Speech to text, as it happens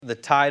The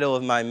title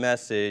of my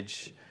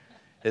message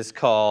is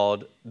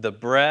called The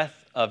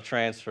Breath of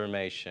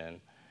Transformation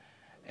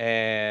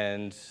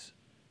and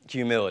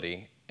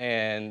Humility.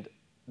 And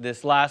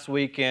this last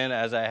weekend,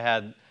 as I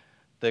had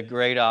the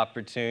great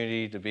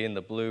opportunity to be in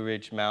the Blue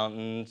Ridge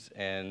Mountains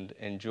and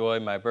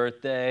enjoy my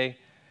birthday,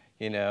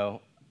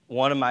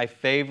 one of my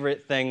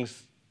favorite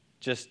things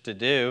just to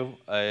do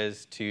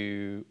is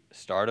to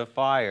start a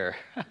fire.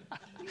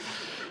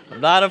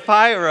 I'm not a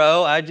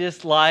pyro. I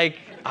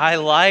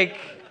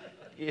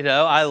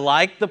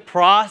like the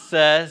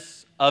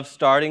process of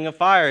starting a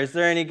fire. Is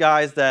there any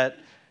guys well,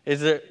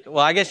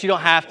 I guess you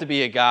don't have to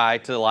be a guy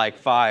to like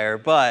fire,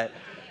 but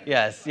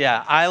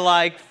I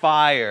like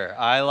fire.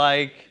 I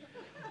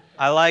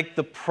like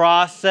the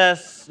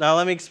process. Now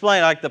let me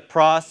explain. I like the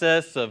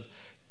process of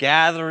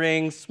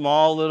gathering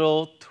small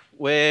little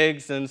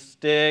twigs and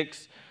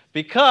sticks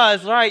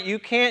because, you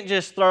can't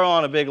just throw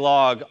on a big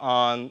log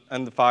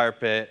in the fire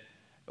pit.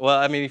 Well,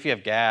 I mean, if you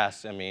have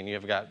gas,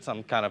 you've got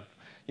some kind of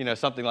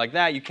something like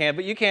that, you can,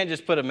 but you can't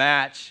just put a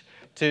match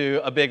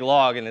to a big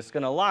log and it's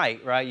going to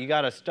light, right? You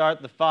got to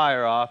start the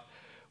fire off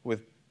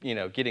with,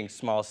 getting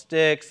small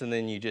sticks, and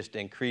then you just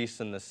increase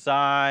in the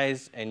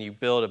size, and you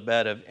build a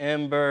bed of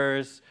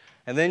embers,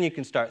 and then you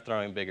can start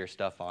throwing bigger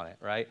stuff on it,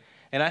 right?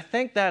 And I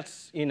think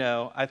there's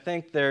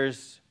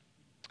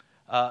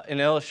an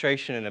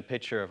illustration and a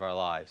picture of our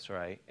lives,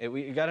 right?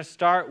 We got to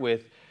start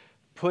with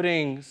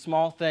putting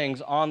small things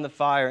on the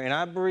fire, and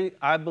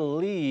I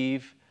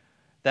believe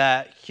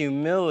that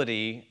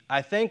humility,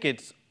 I think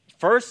there's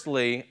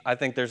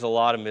a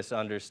lot of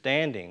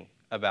misunderstanding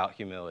about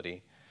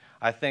humility.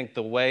 I think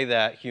the way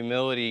that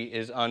humility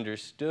is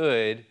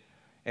understood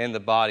in the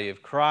body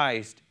of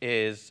Christ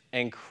is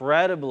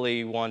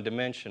incredibly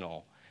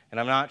one-dimensional. And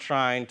I'm not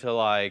trying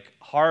to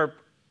harp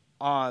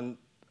on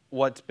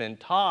what's been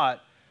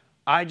taught.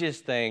 I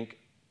just think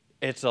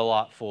it's a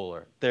lot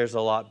fuller. There's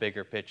a lot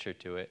bigger picture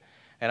to it.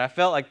 And I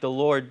felt like the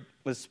Lord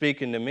was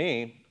speaking to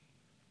me.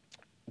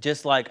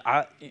 Just like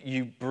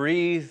you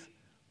breathe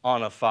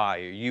on a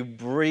fire, you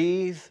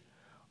breathe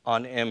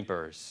on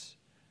embers,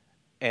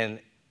 and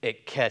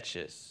it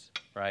catches,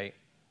 right?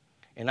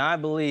 And I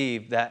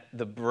believe that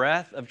the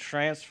breath of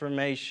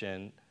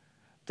transformation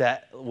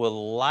that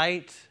will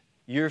light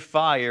your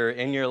fire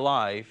in your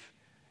life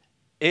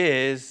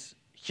is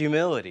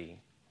humility.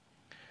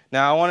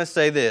 Now, I want to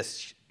say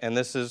this, and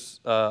this is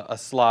a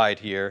slide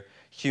here.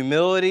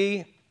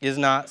 Humility is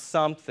not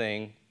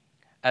something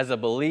as a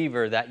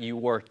believer that you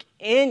work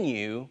in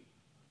you,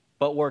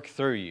 but work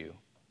through you.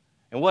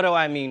 And what do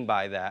I mean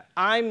by that?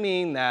 I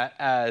mean that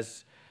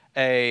as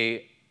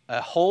a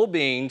whole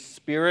being,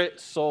 spirit,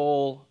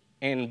 soul,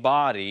 and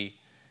body,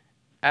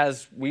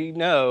 as we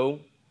know,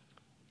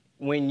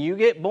 when you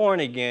get born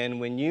again,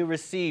 when you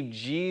receive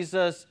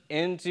Jesus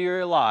into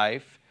your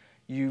life,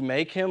 you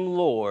make him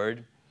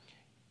Lord,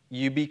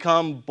 you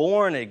become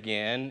born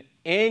again,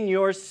 in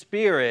your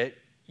spirit,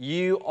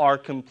 you are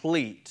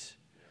complete.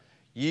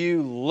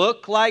 You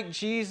look like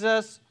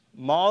Jesus,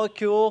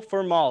 molecule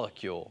for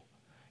molecule.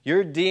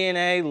 Your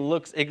DNA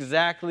looks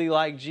exactly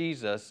like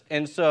Jesus.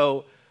 And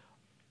so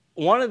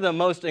one of the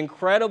most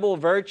incredible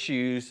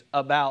virtues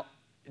about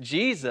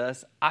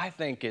Jesus, I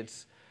think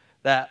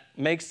that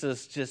makes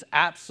us just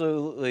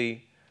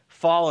absolutely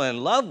fall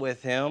in love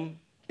with him,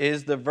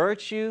 is the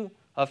virtue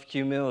of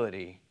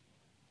humility,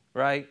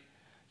 right?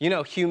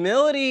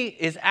 Humility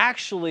is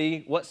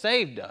actually what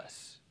saved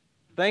us.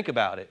 Think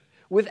about it.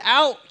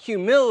 Without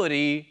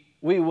humility,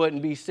 we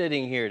wouldn't be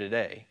sitting here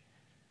today,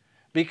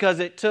 because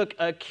it took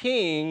a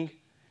king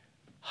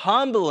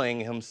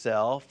humbling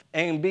himself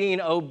and being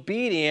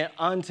obedient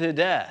unto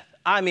death.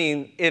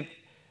 If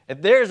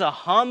there's a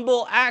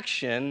humble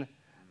action,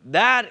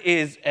 that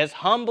is as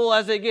humble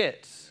as it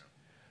gets.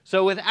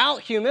 So without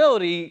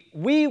humility,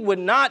 we would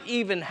not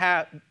even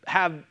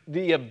have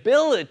the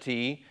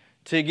ability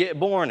to get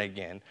born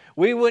again.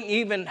 We wouldn't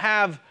even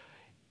have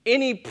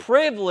any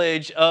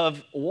privilege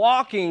of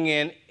walking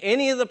in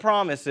any of the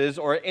promises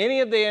or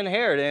any of the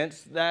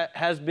inheritance that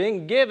has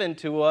been given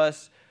to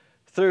us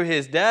through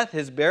his death,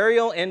 his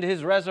burial, and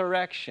his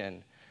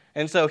resurrection.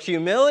 And so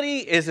humility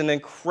is an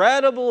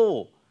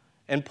incredible,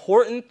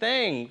 important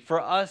thing for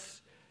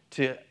us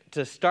to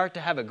start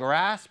to have a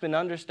grasp and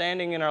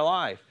understanding in our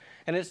life.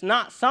 And it's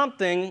not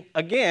something,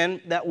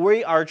 again, that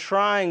we are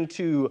trying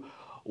to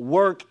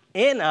work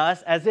in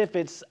us as if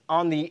it's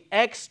on the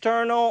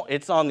external,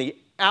 it's on the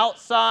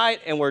outside,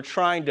 and we're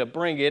trying to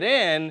bring it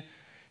in.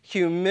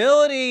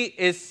 Humility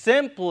is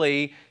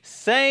simply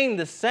saying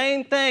the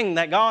same thing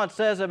that God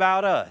says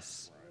about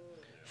us.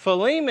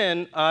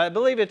 Philemon, I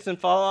believe it's in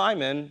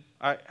Philemon,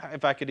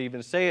 if I could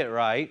even say it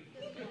right.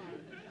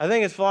 I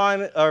think it's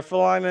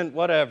Philemon,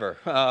 whatever.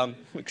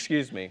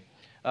 Excuse me.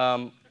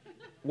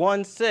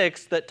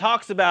 1:6 that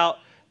talks about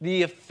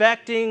the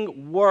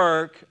effecting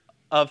work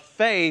of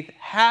faith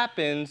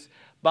happens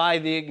by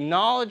the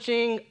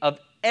acknowledging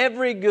of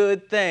every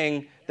good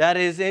thing that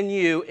is in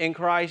you in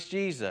Christ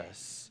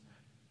Jesus.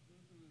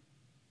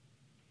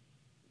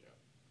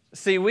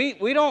 See,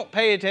 we don't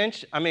pay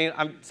attention.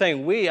 I'm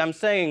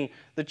saying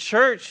the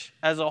church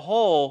as a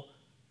whole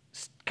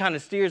kind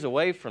of steers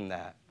away from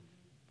that,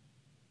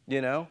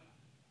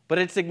 But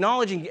it's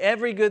acknowledging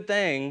every good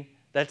thing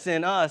that's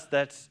in us,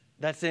 that's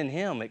in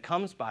him. It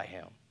comes by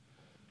him,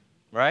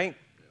 right?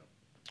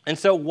 And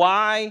so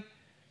why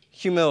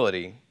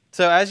humility?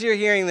 So as you're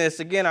hearing this,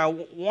 again, I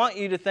want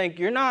you to think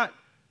you're not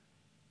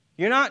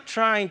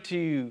trying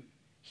to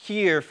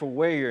hear from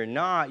where you're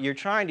not. You're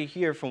trying to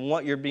hear from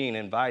what you're being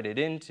invited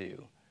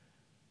into.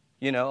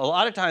 A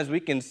lot of times we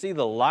can see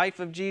the life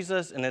of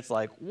Jesus and it's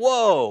like,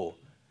 whoa,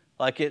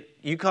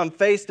 you come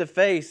face to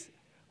face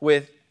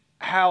with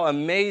how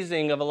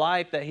amazing of a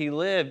life that he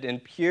lived in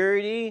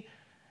purity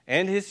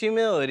and his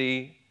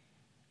humility,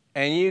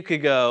 and you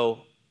could go,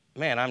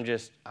 man, I'm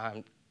just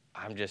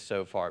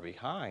so far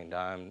behind.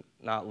 I'm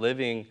not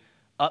living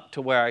up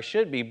to where I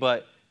should be.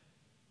 But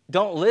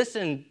don't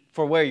listen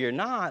for where you're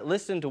not.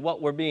 Listen to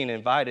what we're being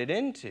invited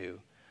into.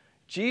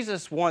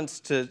 Jesus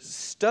wants to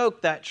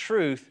stoke that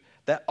truth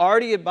that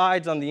already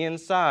abides on the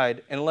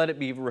inside and let it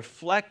be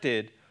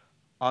reflected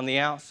on the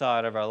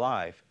outside of our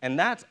life. And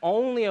that's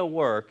only a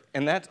work,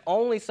 and that's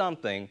only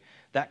something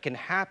that can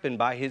happen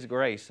by his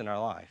grace in our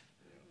life.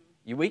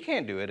 We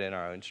can't do it in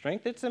our own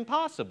strength. It's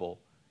impossible.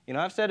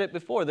 I've said it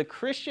before. The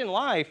Christian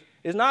life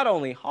is not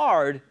only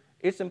hard,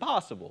 it's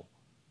impossible.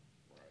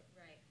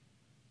 Right.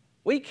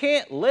 We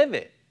can't live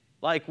it.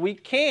 We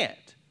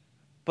can't.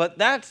 But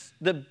that's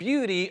the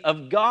beauty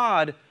of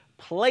God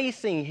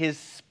placing his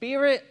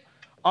Spirit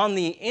on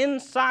the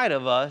inside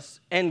of us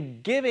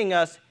and giving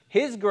us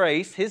his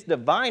grace, his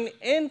divine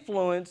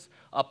influence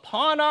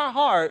upon our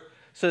heart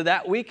so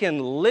that we can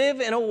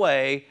live in a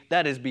way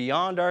that is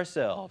beyond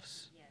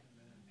ourselves. Yes.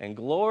 And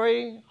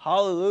glory,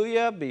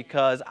 hallelujah,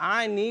 because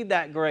I need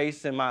that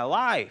grace in my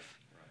life.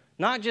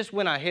 Not just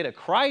when I hit a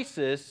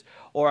crisis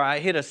or I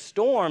hit a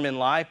storm in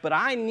life, but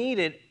I need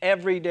it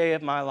every day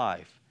of my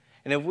life.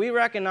 And if we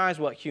recognize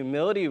what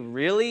humility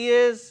really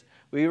is,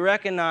 we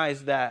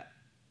recognize that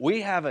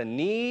we have a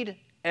need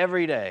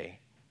every day.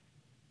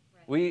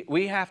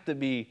 We have to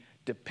be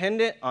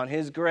dependent on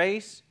his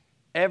grace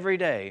every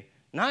day.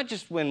 Not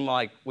just when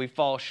we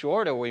fall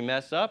short or we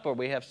mess up or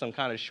we have some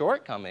kind of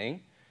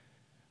shortcoming,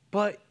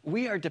 but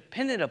we are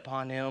dependent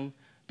upon him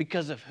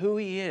because of who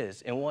he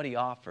is and what he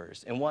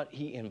offers and what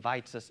he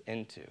invites us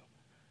into.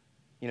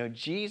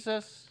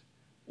 Jesus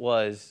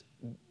was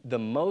the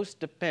most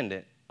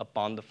dependent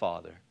upon the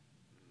Father.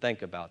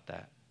 Think about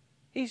that.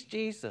 He's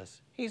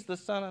Jesus. He's the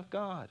Son of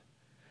God.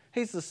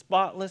 He's the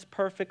spotless,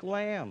 perfect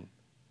Lamb.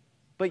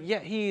 But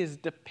yet he is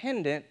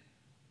dependent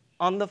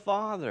on the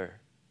Father.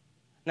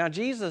 Now,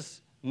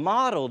 Jesus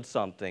modeled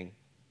something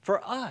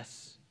for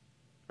us,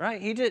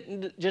 right? He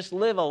didn't just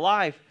live a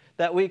life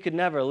that we could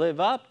never live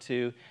up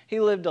to.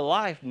 He lived a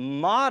life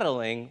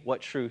modeling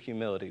what true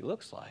humility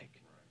looks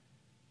like,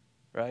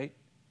 right?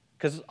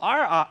 Because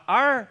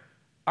a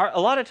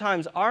lot of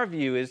times our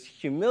view is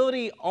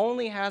humility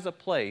only has a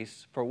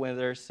place for when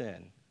there's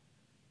sin.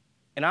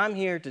 And I'm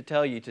here to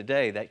tell you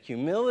today that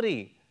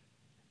humility,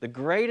 the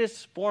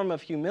greatest form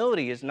of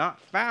humility, is not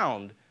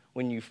found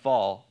when you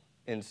fall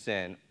in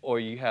sin or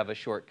you have a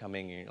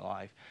shortcoming in your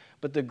life.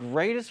 But the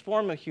greatest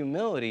form of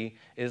humility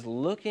is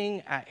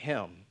looking at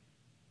him,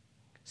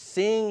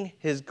 seeing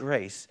his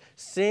grace,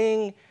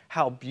 seeing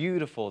how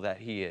beautiful that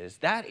he is.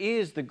 That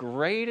is the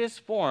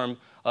greatest form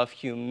of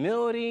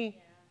humility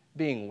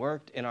being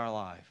worked in our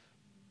life.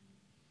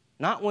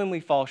 Not when we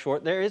fall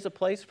short. There is a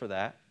place for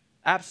that.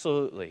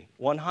 Absolutely,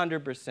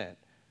 100%.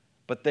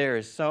 But there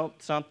is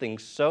something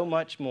so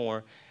much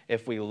more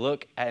if we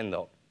look in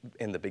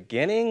the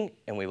beginning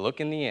and we look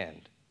in the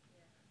end.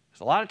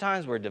 So a lot of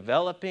times we're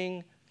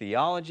developing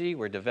theology,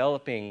 we're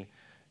developing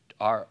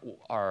our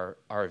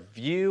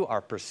view,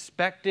 our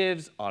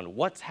perspectives on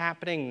what's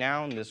happening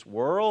now in this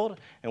world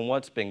and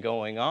what's been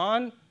going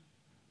on.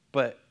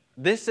 But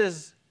this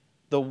is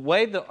the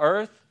way the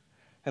earth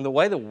and the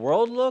way the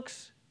world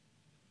looks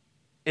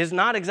is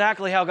not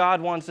exactly how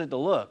God wants it to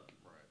look.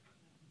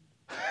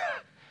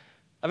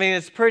 I mean,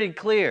 it's pretty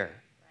clear.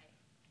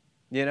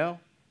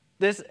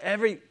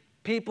 Every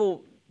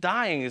people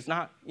dying is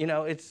not,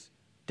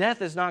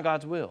 death is not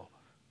God's will.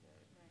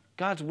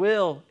 God's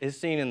will is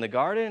seen in the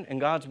garden, and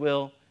God's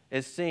will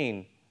is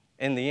seen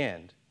in the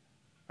end,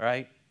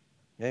 right?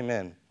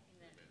 Amen.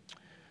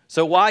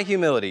 So why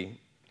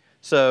humility?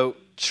 So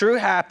true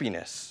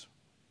happiness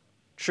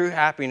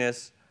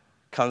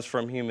comes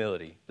from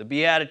humility. The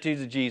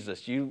Beatitudes of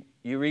Jesus. You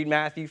read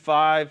Matthew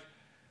 5,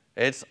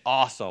 it's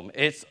awesome.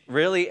 It's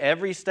really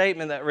every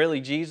statement that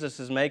really Jesus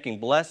is making.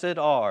 Blessed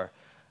are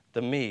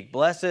the meek.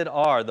 Blessed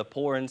are the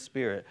poor in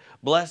spirit.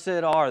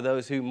 Blessed are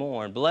those who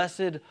mourn.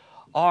 Blessed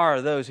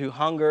are those who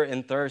hunger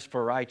and thirst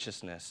for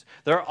righteousness.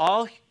 They're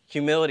all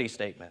humility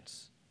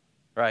statements,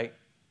 right?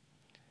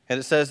 And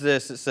it says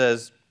this.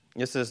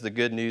 This is the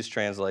Good News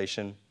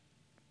translation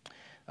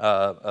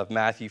of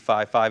Matthew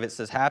 5:5. It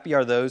says, happy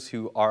are those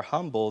who are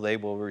humble. They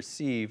will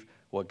receive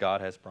what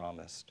God has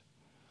promised.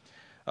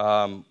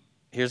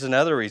 Here's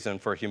another reason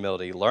for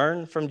humility.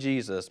 Learn from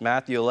Jesus.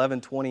 Matthew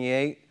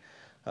 11:28,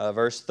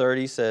 verse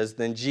 30 says,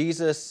 then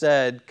Jesus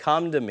said,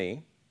 come to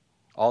me,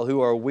 all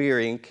who are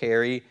weary and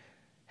carry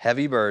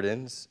heavy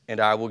burdens, and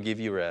I will give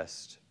you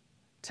rest.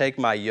 Take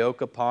my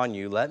yoke upon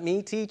you. Let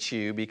me teach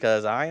you,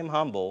 because I am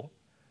humble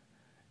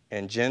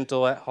and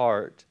gentle at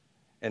heart,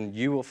 and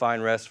you will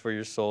find rest for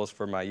your souls,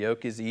 for my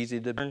yoke is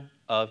easy to bear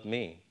of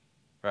me.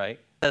 Right?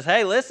 It says,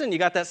 hey, listen, you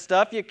got that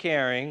stuff you're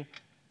carrying.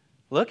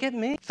 Look at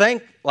me.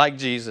 Think like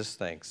Jesus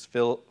thinks.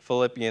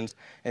 Philippians,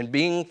 and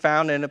being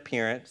found in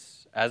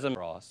appearance as a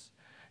cross.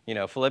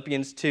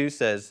 Philippians 2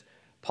 says,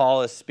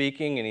 Paul is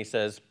speaking, and he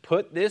says,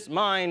 put this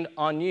mind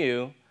on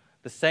you,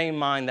 the same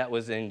mind that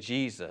was in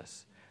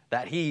Jesus,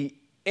 that he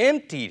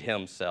emptied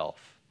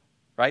himself.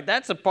 Right?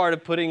 That's a part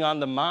of putting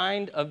on the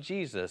mind of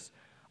Jesus.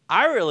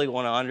 I really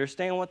want to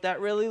understand what that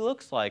really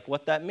looks like,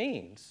 what that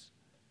means.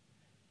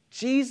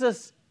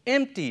 Jesus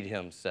emptied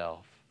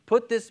himself.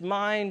 Put this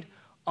mind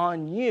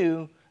on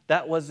you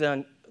that was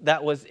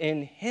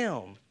in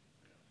him.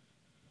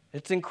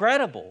 It's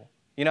incredible.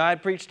 I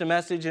preached a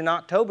message in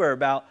October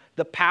about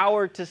the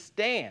power to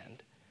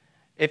stand.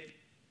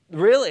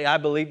 I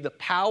believe the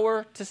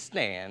power to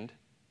stand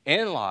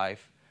in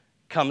life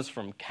comes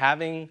from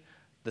having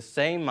the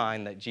same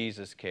mind that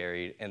Jesus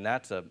carried, and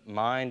that's a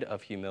mind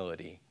of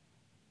humility.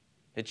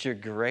 It's your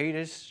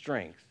greatest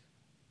strength,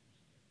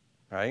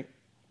 right?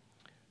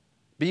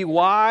 Be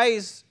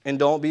wise and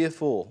don't be a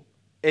fool.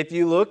 If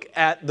you look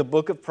at the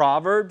book of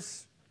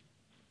Proverbs,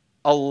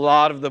 a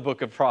lot of the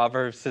book of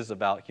Proverbs is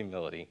about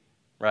humility,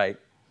 right?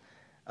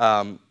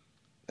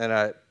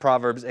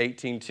 Proverbs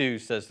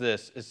 18:2 says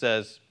this. It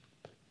says,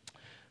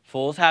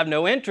 fools have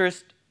no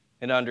interest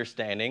in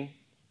understanding.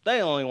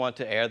 They only want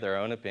to air their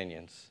own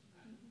opinions.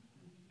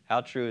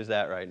 How true is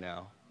that right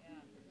now?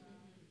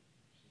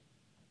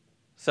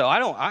 So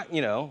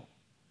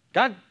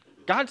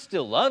God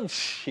still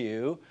loves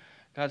you.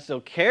 God still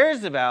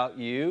cares about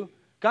you.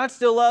 God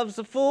still loves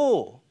the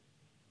fool.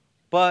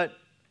 But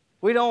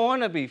we don't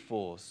want to be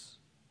fools.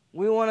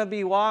 We want to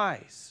be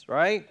wise,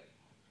 right?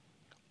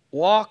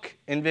 Walk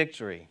in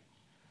victory.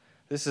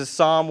 This is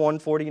Psalm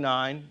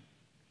 149,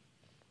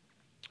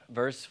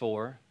 verse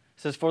 4.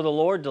 It says, for the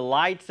Lord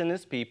delights in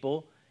his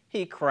people.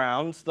 He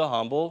crowns the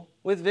humble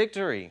with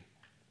victory.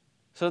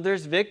 So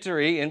there's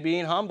victory in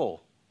being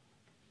humble.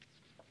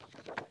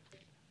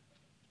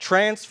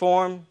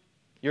 Transform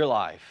your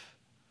life.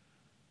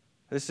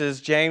 This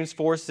is James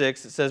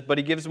 4:6. It says, but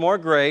he gives more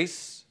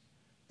grace.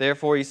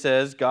 Therefore, he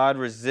says, God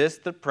resists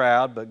the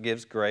proud, but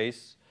gives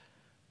grace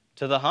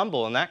to the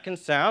humble. And that can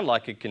sound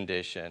like a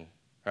condition,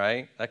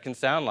 right? That can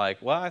sound like,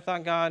 well, I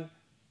thought God,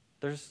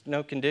 there's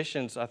no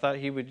conditions. I thought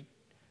he would.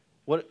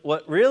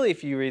 What really,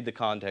 if you read the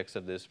context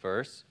of this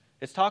verse,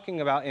 it's talking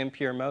about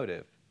impure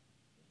motive.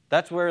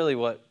 That's really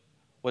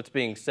what's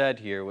being said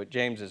here, what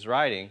James is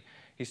writing.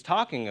 He's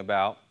talking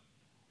about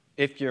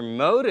if your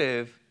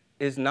motive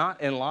is not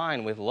in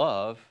line with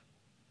love,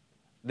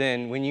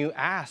 then when you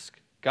ask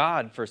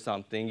God for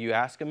something, you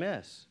ask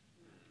amiss.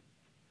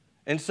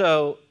 And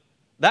so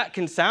that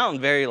can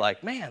sound very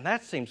like, man,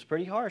 that seems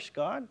pretty harsh,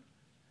 God.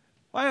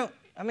 Don't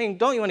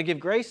you want to give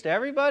grace to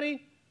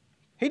everybody?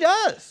 He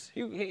does.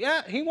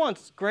 He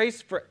wants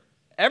grace for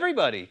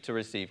everybody to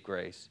receive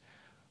grace.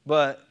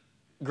 But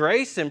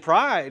grace and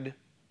pride,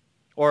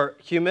 or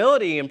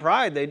humility and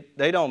pride,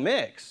 they don't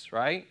mix,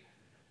 right?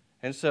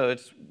 And so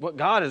it's what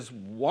God is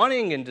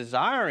wanting and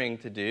desiring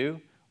to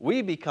do.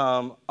 We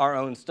become our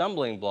own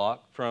stumbling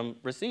block from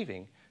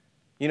receiving.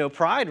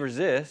 Pride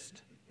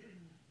resists,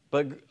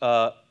 but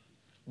a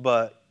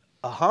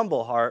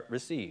humble heart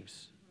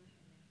receives,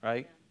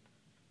 right?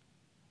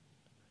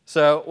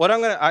 So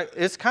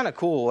it's kind of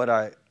cool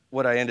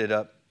what I ended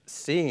up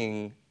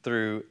seeing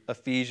through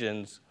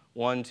Ephesians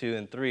 1, 2,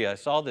 and 3. I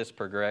saw this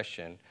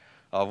progression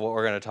of what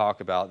we're going to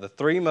talk about. The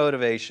three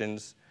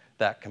motivations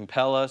that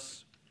compel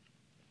us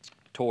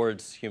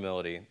towards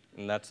humility.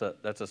 And that's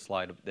a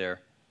slide up there.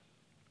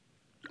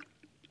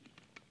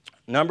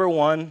 Number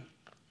one,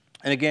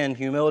 and again,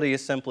 humility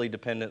is simply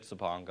dependence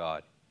upon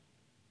God,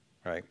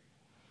 right?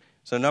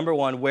 So number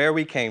one, where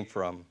we came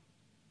from,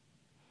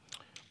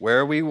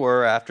 where we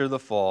were after the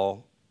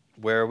fall,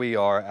 where we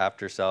are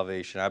after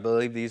salvation. I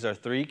believe these are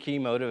three key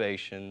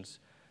motivations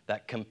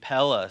that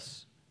compel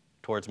us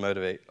towards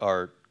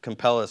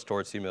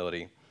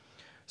humility.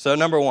 So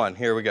number one,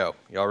 here we go.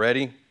 Y'all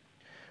ready?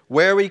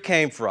 Where we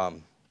came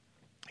from.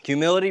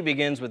 Humility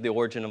begins with the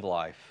origin of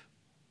life,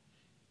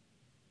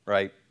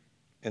 right?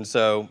 And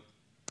so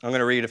I'm going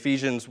to read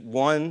Ephesians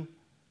 1,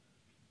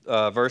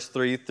 verse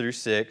 3 through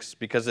 6,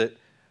 because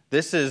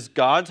this is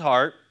God's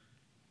heart,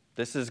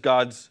 this is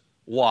God's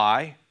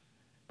why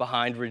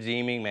behind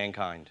redeeming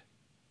mankind,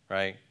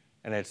 right?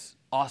 And it's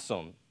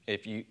awesome.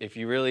 If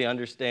you really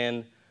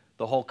understand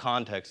the whole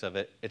context of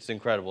it, it's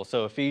incredible.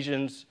 So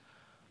Ephesians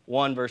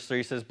 1, verse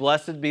 3 says,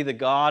 blessed be the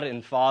God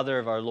and Father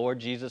of our Lord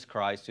Jesus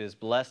Christ, who has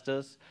blessed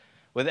us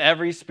with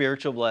every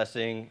spiritual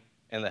blessing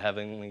in the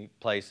heavenly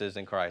places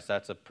in Christ.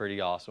 That's a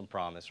pretty awesome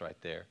promise right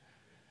there.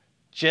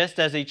 Just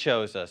as he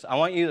chose us. I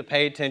want you to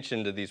pay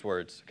attention to these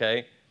words,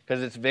 okay?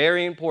 Because it's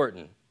very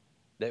important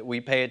that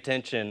we pay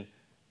attention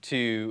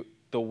to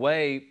the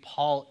way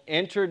Paul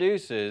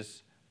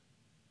introduces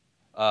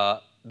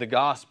the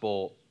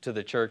gospel to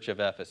the church of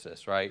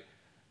Ephesus, right?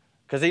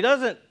 Because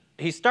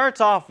he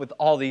starts off with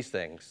all these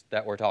things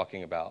that we're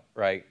talking about,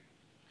 right?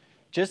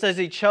 Just as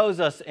he chose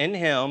us in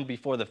him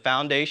before the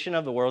foundation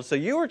of the world. So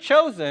you were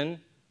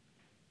chosen.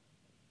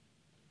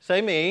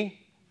 Say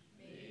me.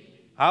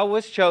 I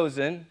was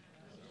chosen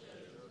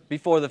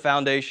before the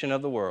foundation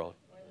of the world.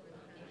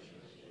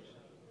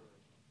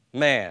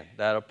 Man,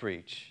 that'll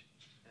preach.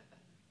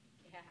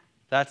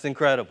 That's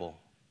incredible.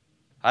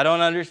 I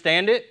don't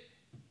understand it,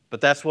 but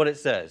that's what it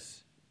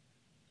says.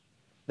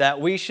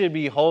 That we should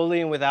be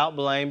holy and without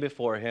blame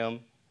before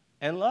him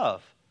and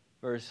love.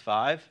 Verse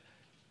 5.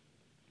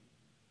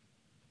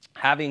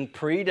 Having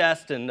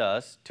predestined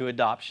us to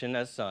adoption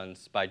as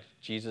sons by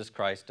Jesus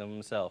Christ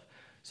himself.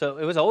 So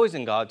it was always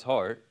in God's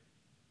heart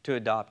to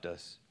adopt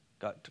us,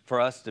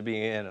 for us to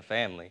be in a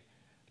family,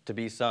 to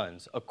be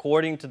sons,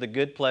 according to the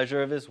good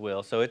pleasure of his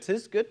will. So it's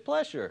his good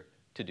pleasure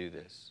to do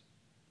this.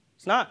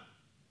 It's not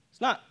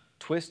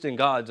twisting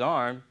God's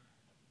arm.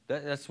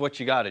 That's what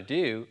you got to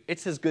do.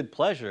 It's his good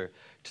pleasure,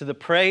 to the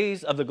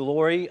praise of the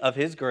glory of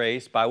his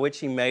grace, by which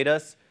he made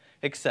us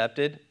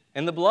accepted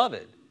in the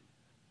beloved.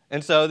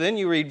 And so then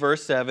you read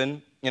verse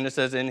 7, and it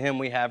says, in him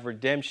we have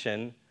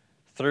redemption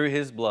through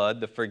his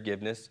blood, the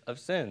forgiveness of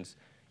sins.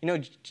 You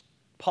know,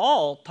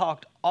 Paul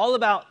talked all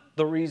about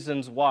the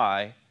reasons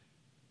why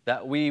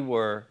that we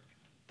were,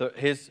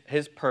 his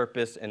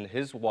purpose and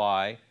his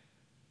why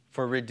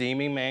for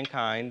redeeming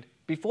mankind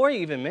before he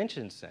even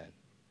mentioned sin.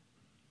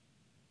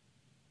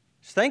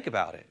 Just think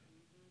about it.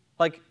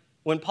 Like,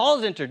 when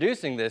Paul's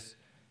introducing this,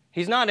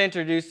 he's not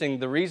introducing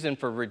the reason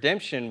for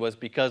redemption was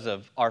because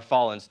of our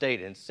fallen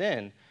state in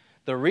sin.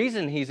 The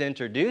reason he's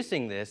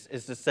introducing this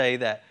is to say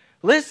that,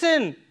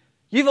 listen,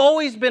 you've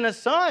always been a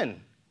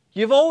son.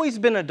 You've always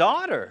been a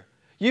daughter.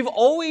 You've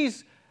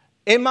always,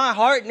 in my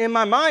heart and in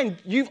my mind,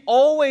 you've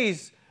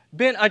always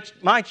been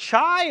my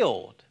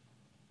child.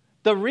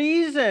 The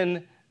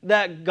reason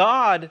that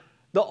God,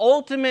 the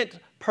ultimate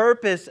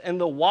purpose and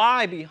the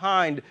why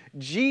behind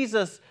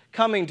Jesus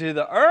coming to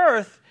the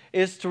earth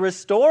is to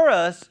restore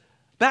us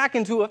back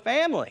into a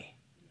family.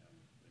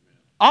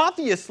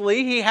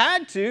 Obviously, he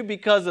had to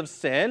because of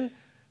sin.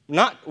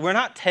 We're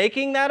not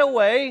taking that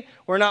away.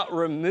 We're not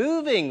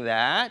removing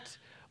that.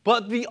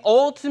 But the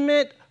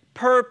ultimate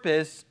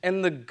purpose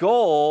and the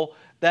goal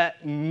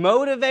that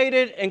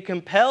motivated and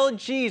compelled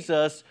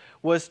Jesus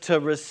was to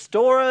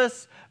restore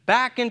us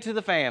back into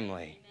the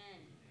family.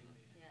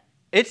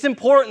 It's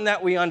important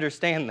that we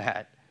understand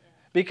that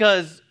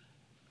because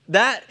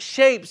that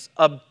shapes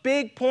a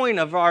big point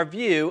of our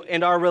view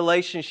and our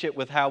relationship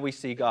with how we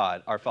see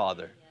God, our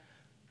Father.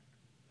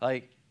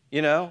 Like,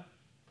 you know,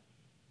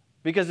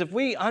 because if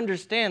we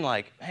understand,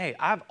 like, hey,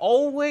 I've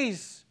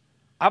always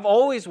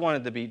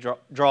wanted to be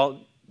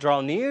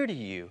draw near to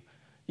you.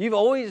 You've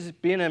always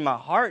been in my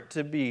heart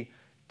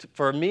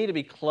for me to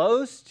be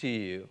close to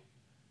you.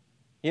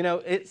 You know,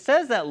 it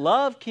says that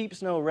love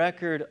keeps no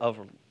record of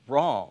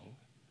wrong.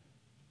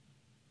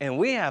 And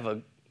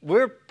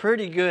we're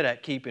pretty good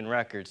at keeping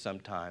records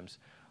sometimes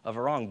of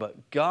a wrong.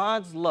 But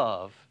God's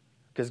love,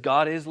 because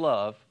God is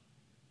love,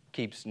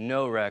 keeps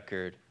no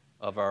record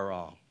of our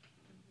wrong.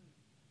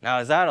 Now,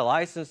 is that a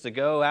license to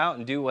go out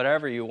and do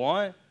whatever you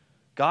want?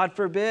 God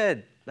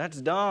forbid. That's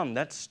dumb.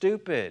 That's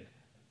stupid.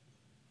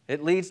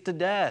 It leads to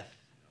death.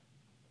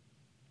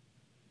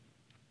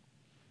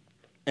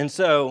 And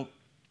so,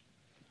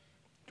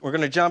 we're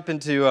going to jump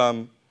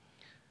into,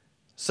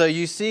 so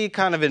you see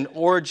kind of an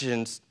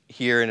origins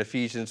here in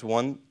Ephesians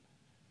 1,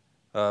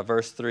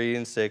 verse 3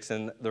 and 6,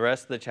 and the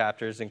rest of the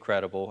chapter is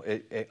incredible.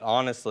 It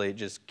honestly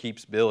just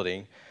keeps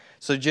building.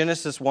 So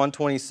Genesis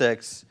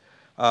 1:26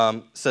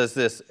 says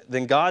this,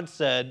 then God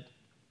said,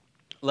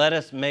 let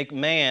us make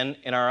man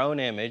in our own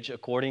image,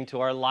 according to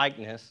our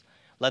likeness.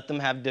 Let them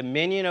have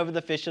dominion over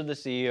the fish of the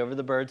sea, over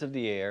the birds of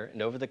the air,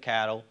 and over the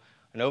cattle,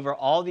 and over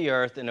all the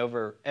earth, and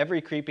over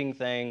every creeping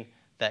thing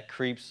that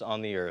creeps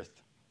on the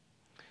earth.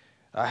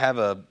 I have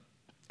a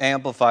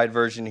amplified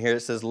version here.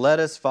 It says, let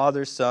us,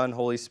 Father, Son,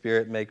 Holy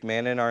Spirit, make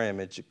man in our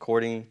image,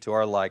 according to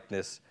our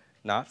likeness,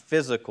 not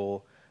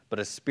physical, but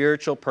a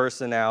spiritual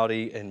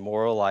personality and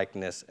moral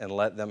likeness, and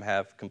let them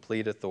have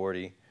complete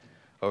authority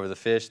over the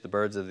fish, the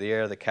birds of the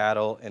air, the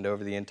cattle, and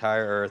over the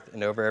entire earth,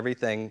 and over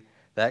everything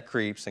that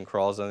creeps and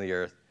crawls on the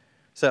earth.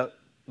 So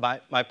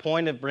my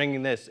point of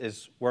bringing this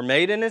is we're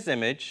made in his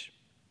image,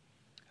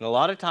 and a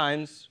lot of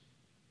times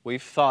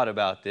we've thought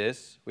about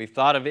this. We've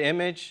thought of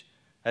image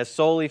as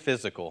solely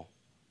physical.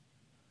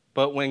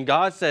 But when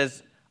God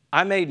says,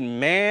 I made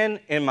man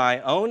in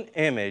my own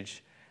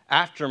image,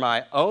 after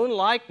my own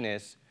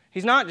likeness,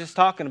 he's not just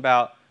talking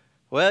about,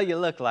 well, you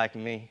look like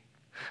me.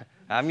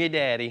 I'm your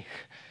daddy.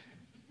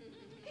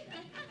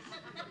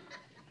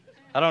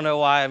 I don't know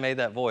why I made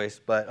that voice,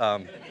 but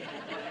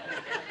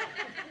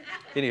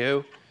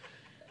anywho.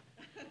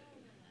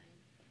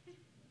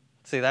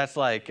 See, that's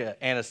like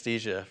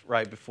anesthesia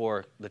right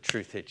before the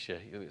truth hits you.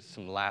 It was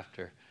some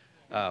laughter.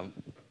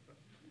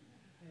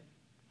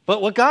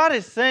 But what God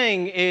is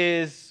saying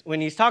is, when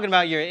he's talking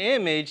about your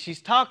image,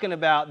 he's talking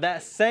about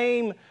that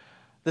same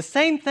The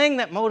same thing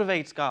that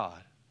motivates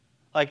God.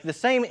 Like the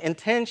same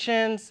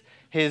intentions,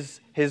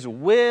 his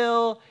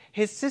will,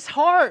 his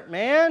heart,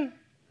 man.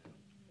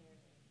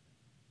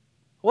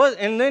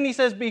 And then he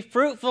says, be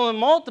fruitful and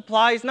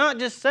multiply. He's not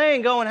just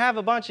saying go and have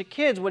a bunch of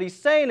kids. What he's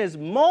saying is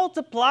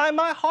multiply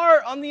my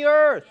heart on the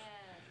earth.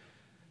 Yeah.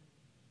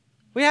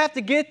 We have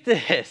to get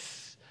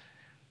this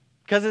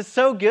because it's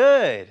so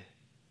good.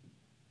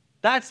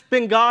 That's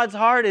been God's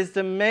heart, is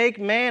to make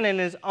man in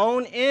his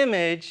own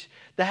image,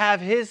 to have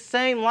his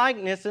same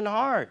likeness and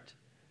heart.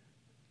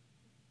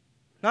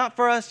 Not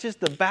for us just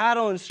to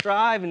battle and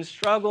strive and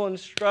struggle and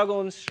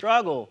struggle and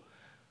struggle,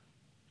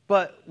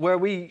 but where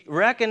we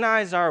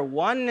recognize our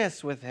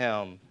oneness with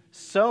him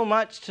so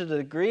much to the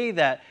degree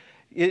that,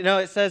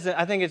 it says,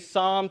 I think it's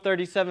Psalm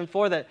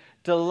 37:4, that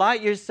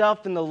delight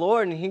yourself in the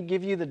Lord and he'll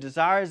give you the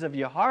desires of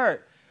your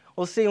heart.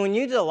 Well, see, when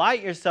you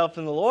delight yourself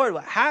in the Lord,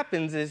 what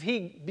happens is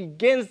he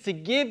begins to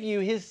give you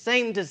his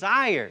same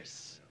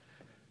desires.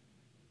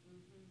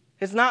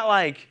 It's not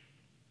like,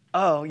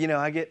 oh,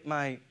 I get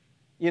my,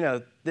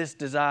 this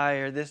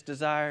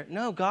desire.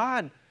 No,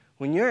 God,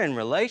 when you're in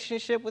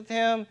relationship with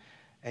him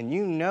and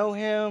you know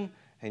him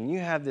and you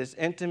have this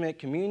intimate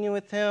communion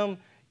with him,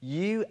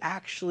 you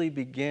actually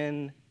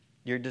begin,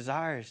 your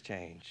desires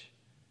change.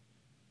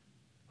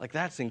 Like,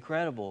 that's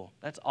incredible.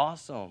 That's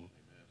awesome.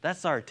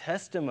 That's our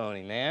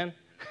testimony, man.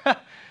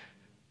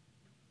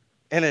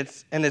 and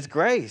it's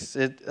grace.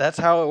 That's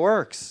how it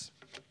works.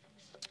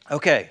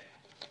 Okay.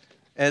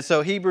 And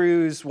so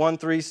Hebrews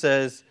 1:3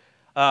 says,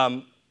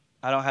 I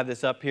don't have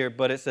this up here,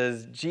 but it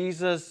says,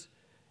 Jesus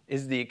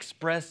is the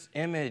express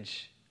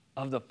image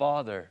of the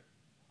Father.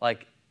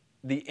 Like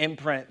the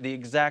imprint, the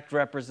exact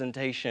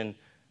representation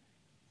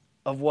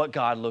of what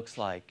God looks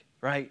like,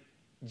 right?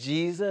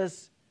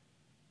 Jesus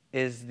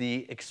is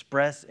the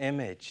express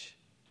image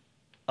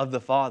of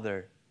the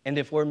Father. And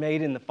if we're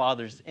made in the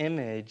Father's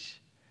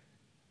image,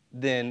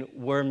 then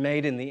we're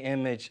made in the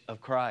image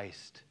of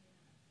Christ.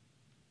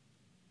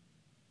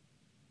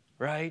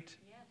 Right?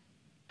 Yeah.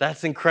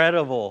 That's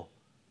incredible.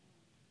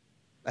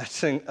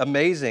 That's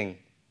amazing.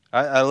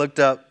 I looked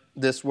up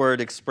this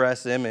word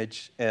express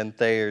image in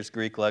Thayer's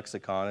Greek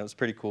lexicon. It was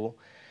pretty cool.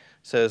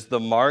 It says, the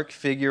mark,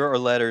 figure, or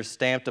letters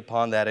stamped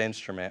upon that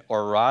instrument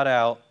or wrought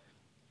out,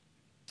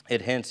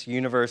 it hence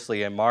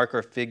universally a mark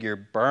or figure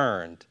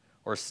burned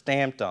or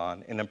stamped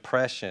on, an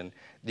impression,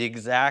 the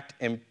exact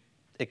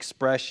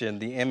expression,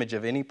 the image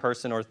of any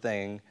person or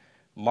thing,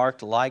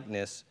 marked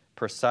likeness,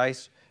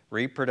 precise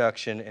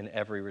reproduction in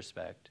every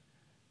respect.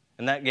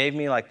 And that gave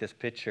me like this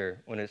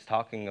picture when it's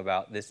talking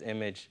about this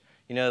image.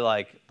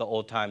 Like the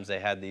old times they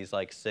had these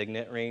like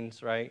signet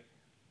rings, right?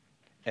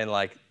 And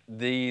like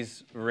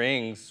these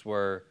rings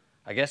were,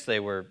 I guess they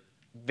were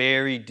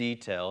very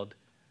detailed,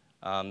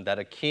 that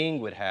a king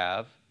would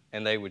have,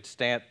 and they would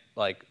stamp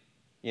like,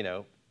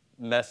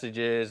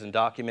 messages and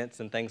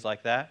documents and things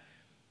like that.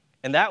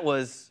 And that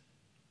was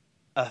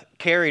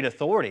carried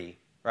authority,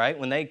 right?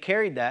 When they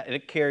carried that,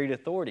 it carried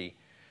authority.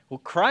 Well,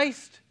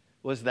 Christ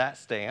was that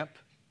stamp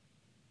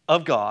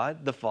of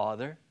God, the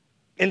Father,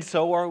 and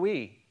so are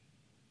we,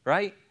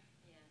 right?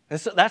 Yeah.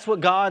 And so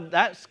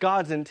that's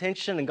God's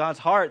intention and God's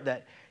heart,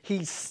 that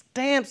he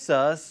stamps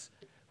us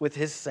with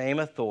his same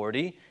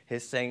authority,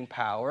 his same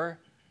power,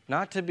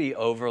 not to be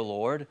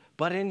overlord,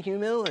 but in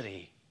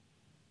humility.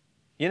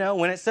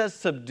 When it says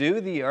subdue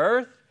the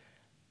earth,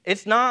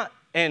 it's not,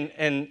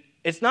 and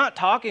it's not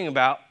talking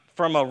about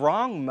from a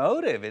wrong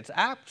motive. It's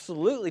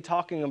absolutely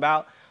talking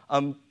about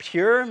a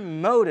pure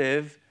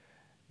motive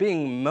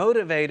being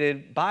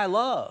motivated by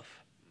love.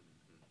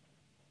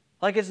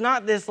 Like, it's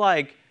not this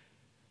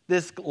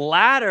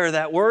ladder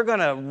that we're going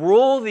to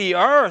rule the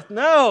earth.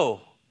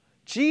 No.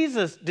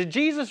 Did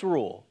Jesus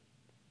rule?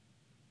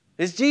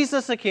 Is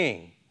Jesus a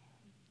king?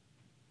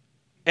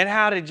 And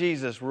how did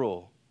Jesus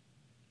rule?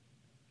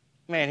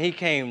 Man, he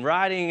came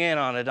riding in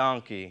on a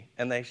donkey,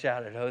 and they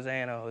shouted,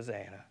 Hosanna,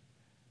 Hosanna.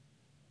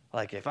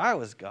 Like, if I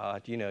was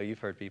God, you've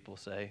heard people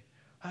say,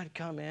 I'd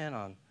come in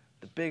on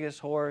the biggest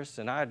horse,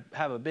 and I'd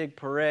have a big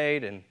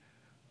parade, and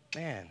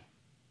man,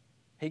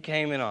 he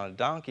came in on a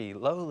donkey,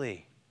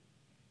 lowly.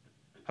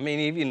 I mean,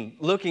 even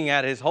looking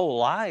at his whole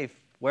life,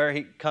 where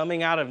he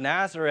coming out of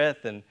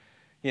Nazareth, and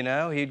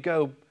he'd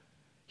go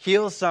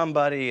heal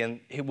somebody, and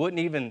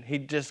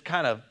he'd just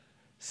kind of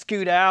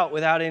scoot out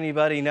without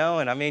anybody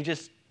knowing. I mean,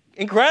 just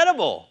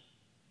incredible.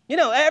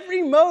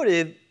 Every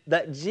motive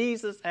that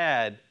Jesus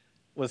had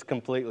was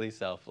completely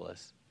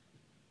selfless.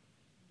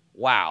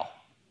 Wow.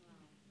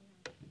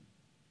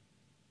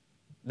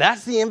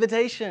 That's the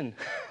invitation.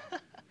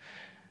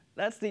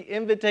 That's the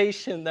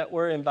invitation that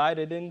we're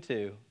invited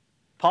into.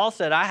 Paul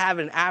said, I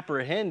haven't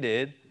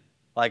apprehended,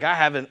 like I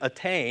haven't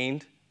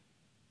attained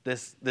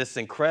this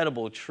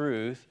incredible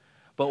truth,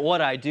 but what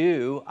I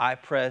do, I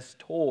press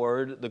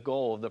toward the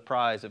goal of the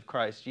prize of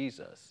Christ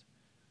Jesus,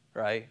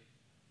 right?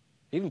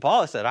 Even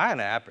Paul said, I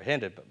haven't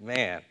apprehended, but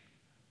man,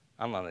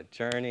 I'm on a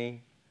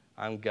journey.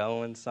 I'm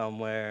going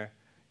somewhere.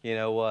 You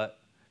know what?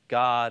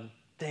 God,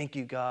 thank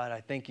you, God. I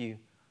thank you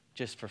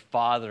just for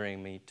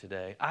fathering me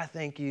today. I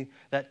thank you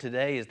that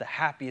today is the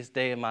happiest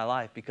day of my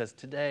life because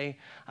today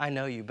I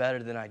know you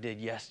better than I did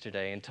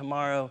yesterday. And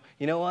tomorrow,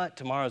 you know what?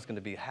 Tomorrow's going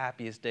to be the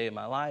happiest day of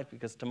my life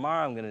because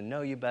tomorrow I'm going to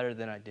know you better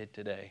than I did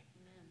today.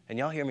 Amen. And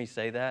y'all hear me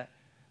say that?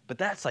 But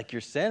that's like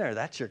your center.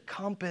 That's your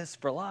compass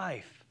for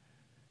life.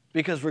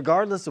 Because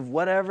regardless of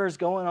whatever's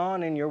going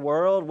on in your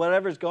world,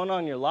 whatever's going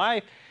on in your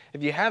life,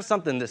 if you have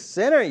something to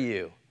center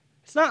you,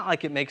 it's not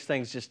like it makes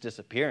things just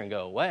disappear and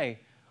go away,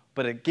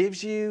 but it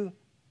gives you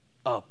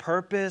a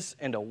purpose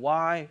and a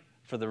why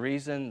for the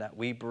reason that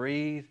we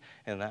breathe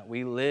and that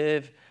we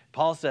live.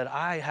 Paul said,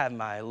 I have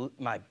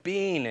my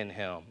being in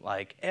him,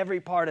 like every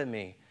part of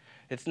me.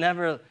 It's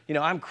never,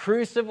 I'm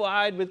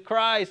crucified with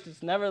Christ.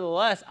 It's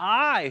nevertheless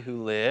I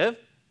who live.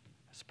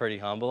 It's pretty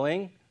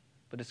humbling,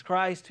 but it's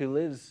Christ who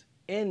lives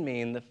in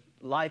me. And the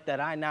life that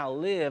I now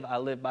live, I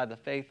live by the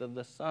faith of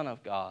the Son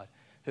of God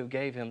who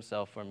gave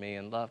himself for me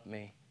and loved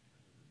me.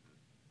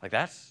 Like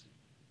that's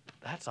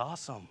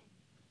awesome.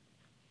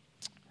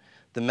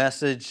 The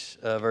Message,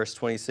 verse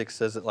 26,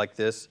 says it like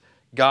this.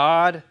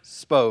 God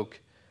spoke,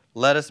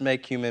 let us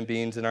make human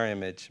beings in our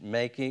image,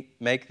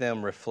 make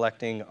them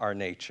reflecting our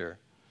nature.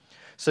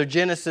 So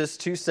Genesis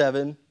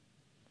 2:7,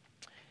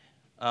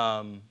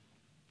 and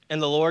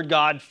the Lord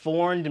God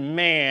formed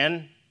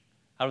man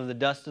out of the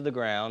dust of the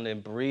ground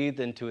and breathed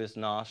into his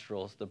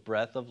nostrils the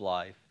breath of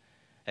life,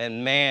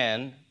 and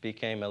man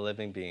became a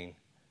living being.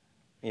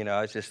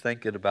 I was just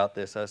thinking about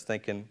this. I was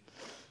thinking,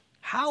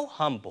 how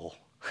humble.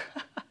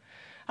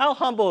 How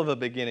humble of a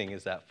beginning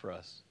is that for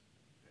us?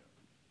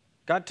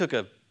 God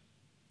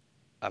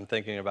I'm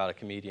thinking about a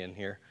comedian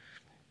here,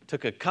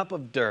 took a cup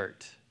of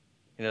dirt.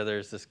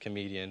 There's this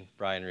comedian,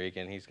 Brian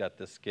Regan. He's got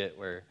this skit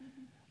where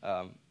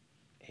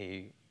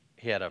he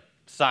had a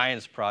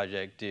science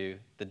project due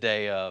the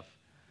day of,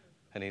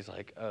 and he's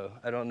like, oh,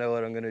 I don't know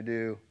what I'm going to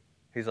do.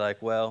 He's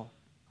like, well,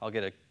 I'll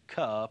get a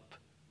cup,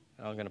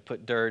 and I'm going to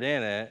put dirt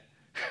in it.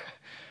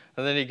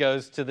 And then he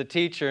goes to the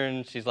teacher,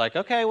 and she's like,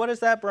 okay, what is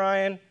that,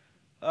 Brian?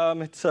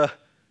 It's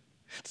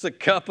a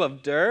cup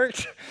of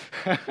dirt.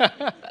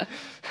 And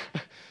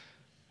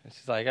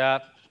she's like,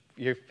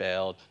 you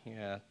failed.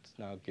 Yeah, it's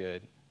no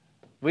good.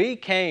 We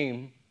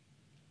came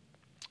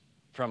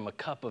from a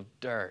cup of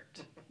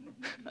dirt.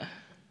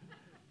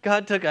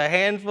 God took a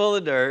handful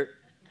of dirt,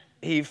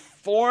 he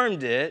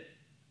formed it,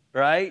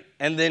 right?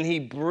 And then he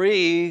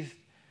breathed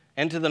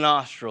into the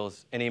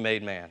nostrils and he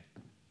made man.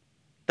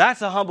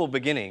 That's a humble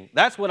beginning.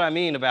 That's what I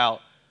mean about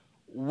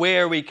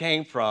where we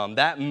came from,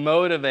 that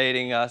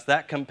motivating us,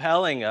 that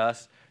compelling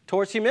us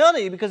towards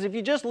humility. Because if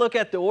you just look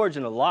at the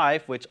origin of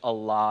life, which a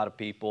lot of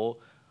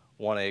people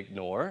want to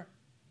ignore,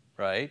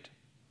 right?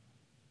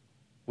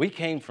 We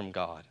came from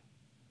God.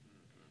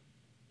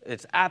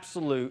 It's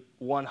absolute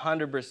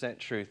 100%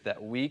 truth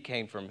that we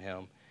came from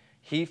him.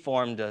 He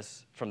formed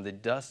us from the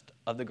dust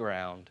of the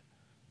ground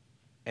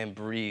and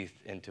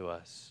breathed into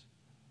us.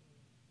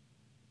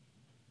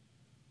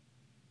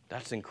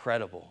 That's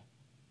incredible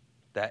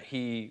that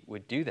he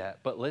would do that.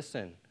 But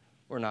listen,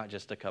 we're not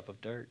just a cup of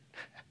dirt.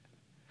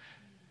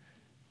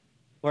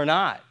 We're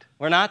not.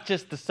 We're not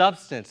just the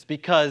substance,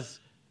 because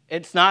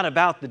it's not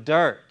about the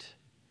dirt.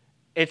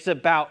 It's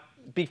about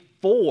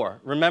before.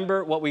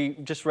 Remember what we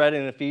just read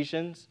in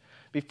Ephesians?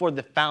 Before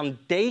the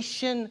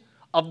foundation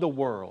of the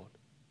world,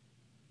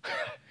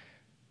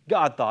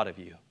 God thought of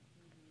you.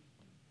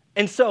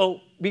 And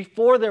so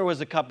before there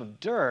was a cup of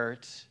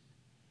dirt,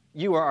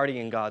 you were already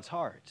in God's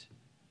heart.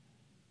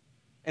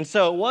 And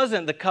so it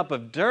wasn't the cup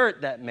of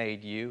dirt that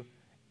made you.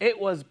 It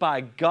was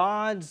by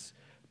God's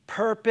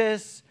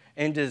purpose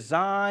and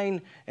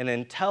design and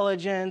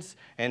intelligence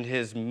and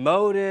his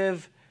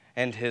motive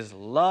and his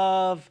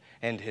love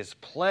and his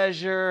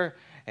pleasure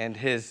and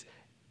his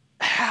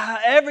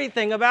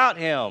everything about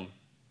him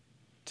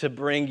to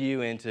bring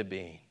you into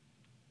being.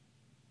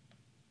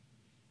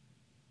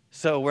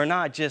 So we're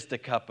not just a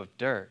cup of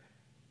dirt.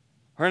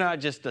 We're not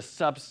just a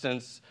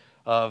substance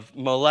of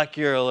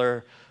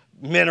molecular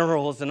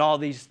minerals and all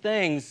these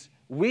things.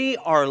 We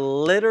are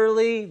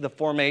literally the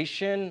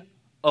formation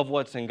of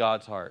what's in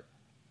God's heart.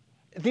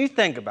 If you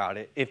think about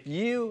it, if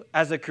you,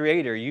 as a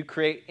creator, you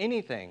create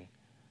anything,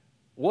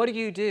 what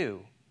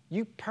do?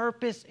 You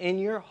purpose in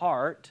your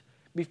heart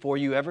before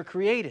you ever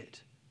create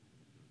it,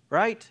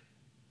 right?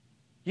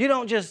 You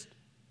don't just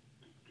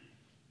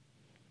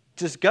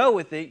go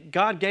with it.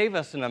 God gave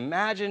us an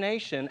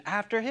imagination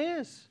after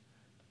his.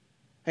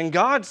 And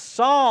God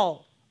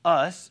saw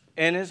us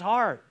in his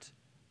heart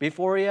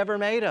before he ever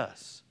made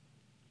us.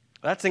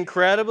 That's an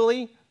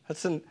incredibly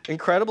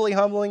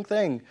humbling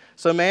thing.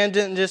 So man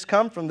didn't just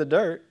come from the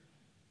dirt,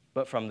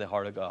 but from the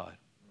heart of God.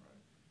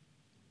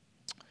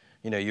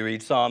 You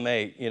read Psalm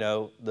 8,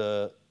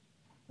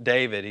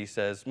 David, he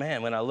says,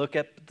 man, when I look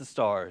at the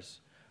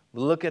stars,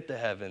 look at the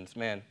heavens,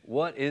 man,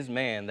 what is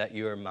man that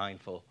you are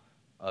mindful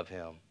of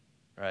him,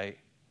 right?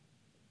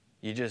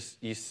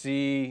 You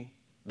see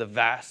the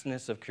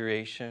vastness of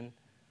creation,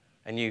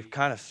 and you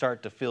kind of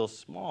start to feel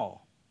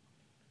small.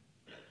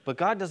 But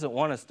God doesn't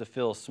want us to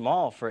feel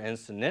small for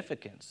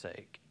insignificance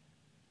sake.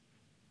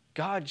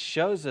 God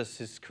shows us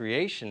his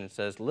creation and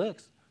says,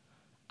 look,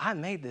 I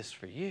made this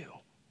for you.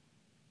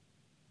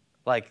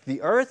 Like,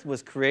 the earth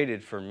was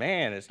created for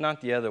man. It's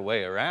not the other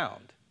way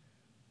around.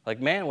 Like,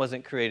 man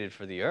wasn't created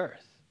for the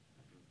earth.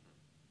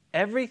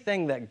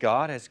 Everything that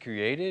God has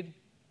created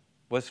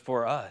was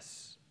for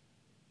us.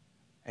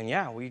 And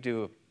yeah, we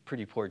do a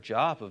pretty poor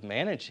job of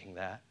managing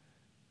that.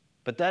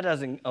 But that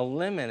doesn't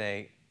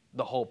eliminate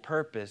the whole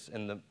purpose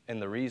and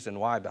the reason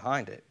why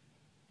behind it.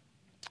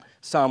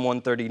 Psalm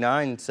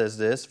 139 says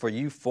this, "For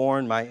you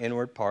formed my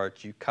inward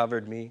parts, you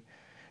covered me.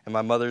 In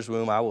my mother's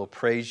womb I will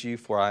praise you,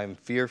 for I am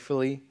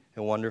fearfully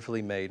and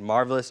wonderfully made.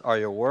 Marvelous are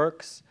your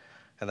works,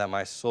 and that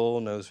my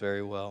soul knows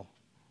very well."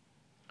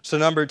 So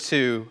number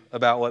 2,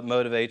 about what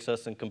motivates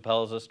us and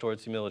compels us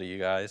towards humility, you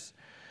guys.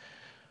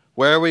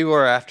 Where we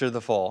were after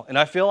the fall. And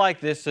I feel like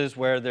this is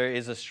where there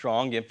is a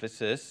strong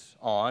emphasis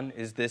on,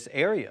 is this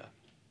area,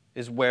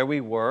 is where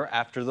we were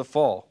after the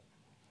fall.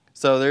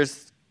 So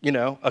there's,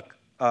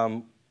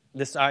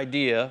 this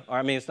idea, or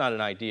I mean, it's not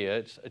an idea,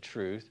 it's a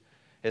truth,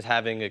 is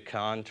having a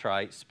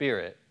contrite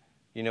spirit.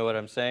 You know what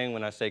I'm saying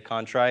when I say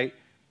contrite?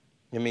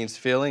 It means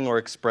feeling or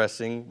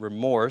expressing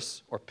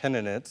remorse or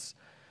penitence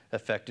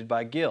affected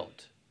by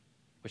guilt,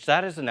 which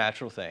that is a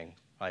natural thing,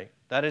 right?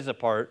 That is a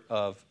part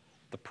of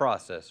the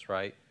process,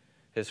 right?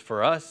 Is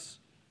for us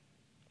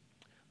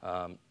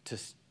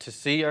to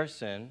see our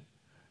sin,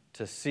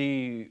 to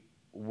see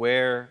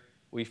where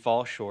we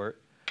fall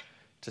short,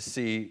 to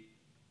see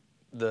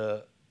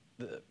the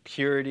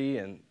purity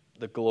and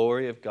the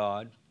glory of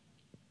God,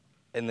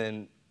 and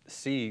then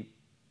see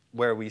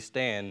where we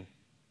stand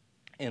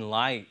in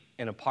light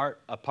and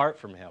apart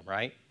from him,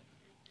 right?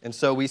 And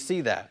so we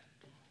see that.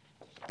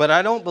 But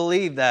I don't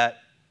believe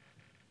that.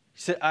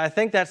 I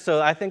think that's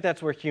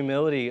where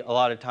humility a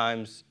lot of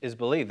times is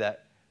believed,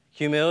 that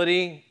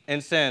humility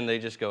and sin, they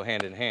just go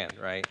hand in hand,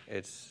 right?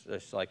 It's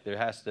like there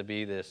has to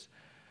be this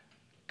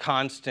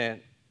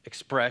constant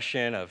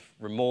expression of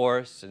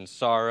remorse and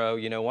sorrow.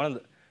 You know, when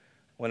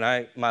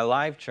my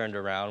life turned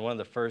around, one of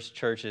the first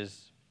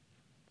churches,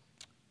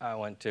 I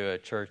went to a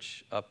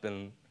church up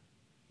in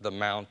the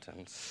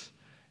mountains.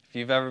 If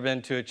you've ever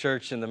been to a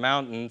church in the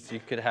mountains,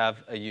 you could have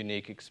a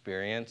unique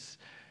experience,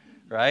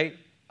 right?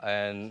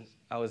 And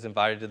I was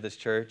invited to this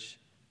church,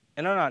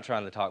 and I'm not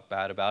trying to talk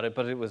bad about it,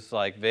 but it was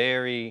like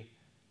very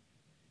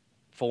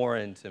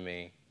foreign to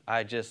me.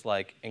 I just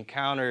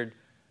encountered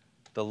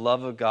the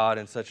love of God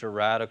in such a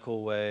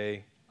radical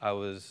way.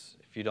 If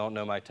you don't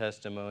know my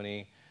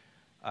testimony,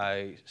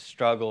 I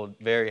struggled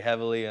very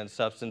heavily on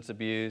substance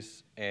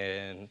abuse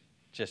and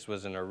just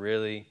was in a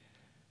really,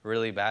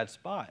 really bad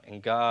spot.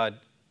 And God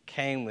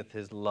came with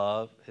his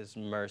love, his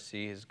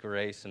mercy, his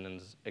grace, and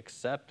his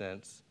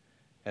acceptance,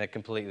 and it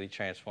completely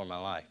transformed my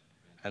life.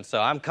 And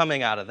so I'm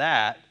coming out of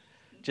that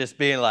just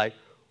being like,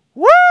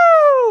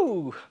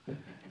 woo!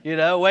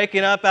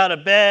 Waking up out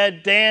of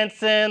bed,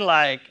 dancing,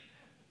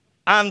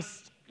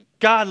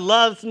 God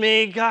loves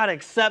me, God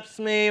accepts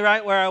me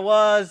right where I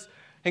was.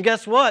 And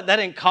guess what? That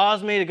didn't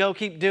cause me to go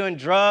keep doing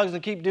drugs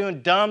and keep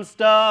doing dumb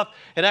stuff.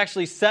 It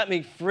actually set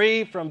me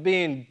free from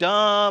being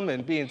dumb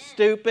and being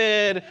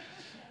stupid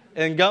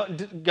and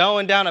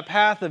going down a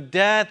path of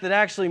death. It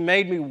actually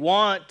made me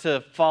want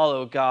to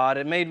follow God.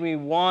 It made me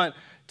want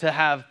to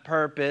have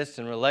purpose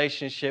and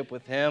relationship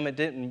with him. It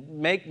didn't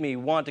make me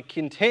want to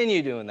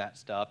continue doing that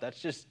stuff. That's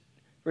just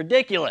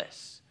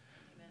ridiculous.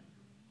 Amen.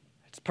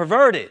 It's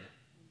perverted.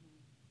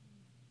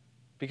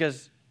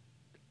 Because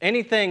when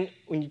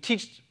you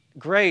teach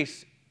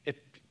grace, if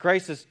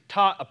grace is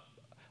taught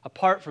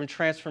apart from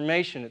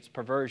transformation, it's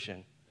perversion.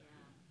 Yeah.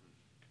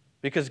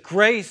 Because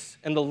grace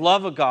and the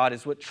love of God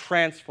is what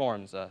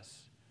transforms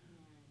us.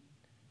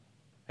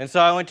 And so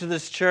I went to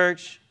this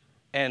church,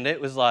 and it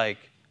was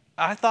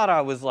I thought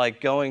I was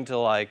going to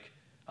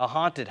a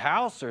haunted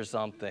house or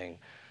something.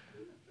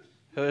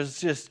 It was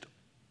just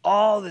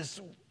all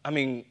this,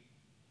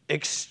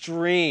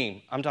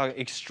 extreme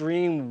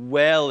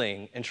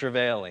wailing and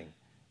travailing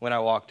when I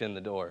walked in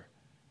the door.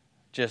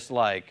 Just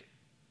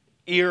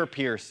ear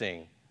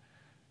piercing.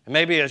 And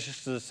maybe it's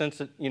just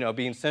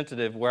being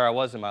sensitive where I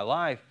was in my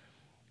life.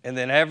 And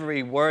then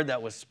every word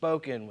that was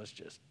spoken was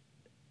just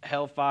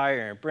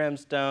hellfire and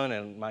brimstone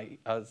and my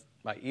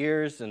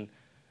ears. And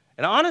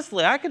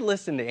honestly, I could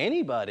listen to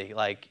anybody.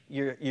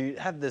 You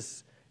have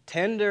this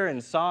tender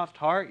and soft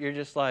heart. You're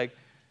just let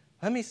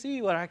me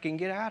see what I can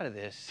get out of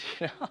this,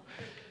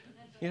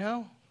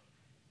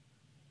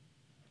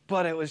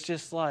 But it was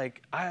just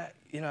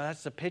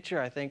that's the picture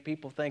I think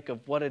people think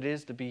of what it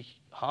is to be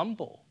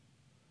humble.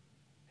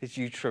 Is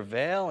you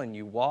travail and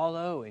you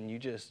wallow and you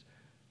just,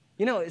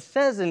 it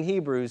says in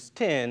Hebrews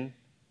 10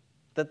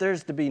 that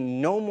there's to be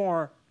no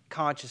more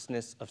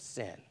consciousness of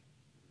sin.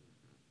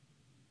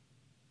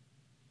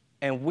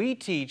 And we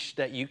teach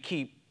that you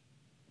keep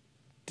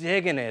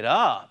digging it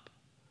up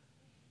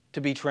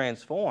to be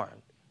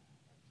transformed.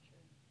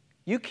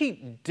 You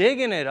keep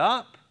digging it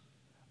up,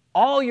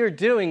 all you're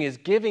doing is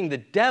giving the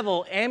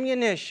devil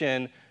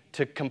ammunition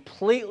to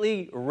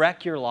completely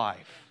wreck your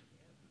life.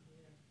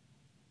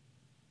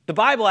 The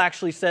Bible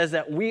actually says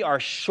that we are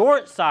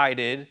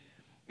short-sighted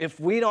if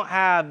we don't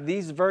have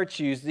these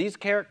virtues, these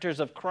characters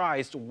of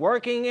Christ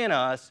working in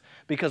us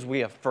because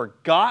we have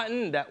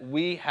forgotten that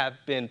we have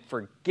been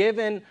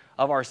forgiven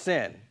of our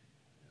sin.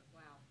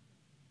 Wow.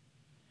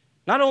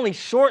 Not only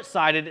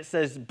short-sighted, it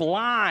says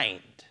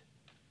blind.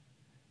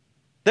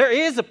 There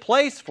is a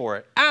place for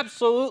it,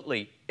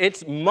 absolutely.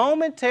 It's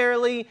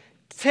momentarily,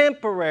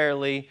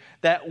 temporarily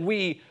that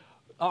we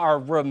are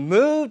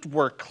removed,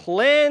 we're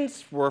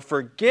cleansed, we're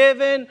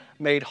forgiven,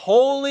 made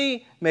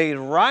holy, made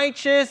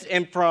righteous,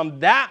 and from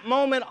that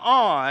moment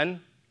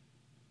on,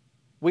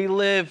 we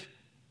live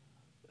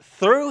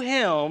through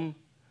Him,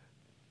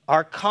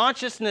 our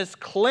consciousness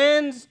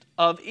cleansed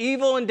of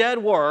evil and dead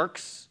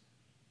works,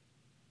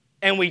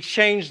 and we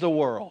change the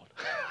world.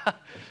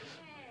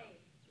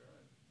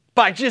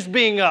 By just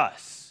being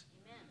us.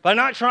 By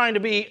not trying to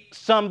be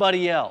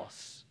somebody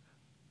else.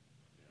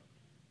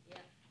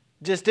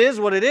 Just is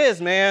what it is,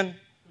 man.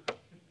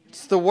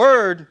 It's the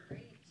Word.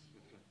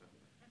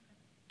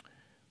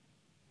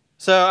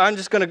 So I'm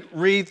just going to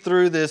read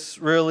through this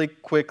really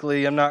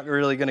quickly. I'm not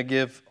really going to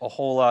give a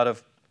whole lot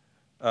of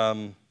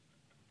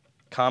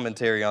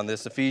commentary on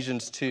this.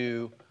 Ephesians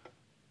 2,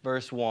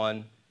 verse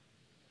 1.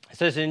 It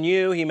says, in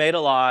you He made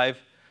alive.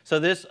 So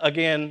this,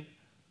 again,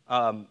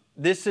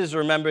 this is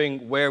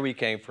remembering where we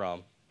came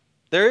from.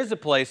 There is a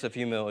place of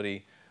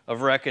humility,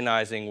 of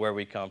recognizing where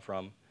we come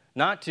from.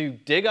 Not to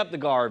dig up the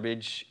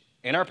garbage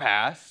in our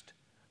past,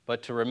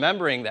 but to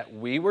remembering that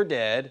we were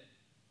dead,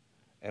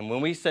 and when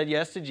we said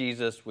yes to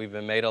Jesus, we've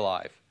been made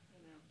alive.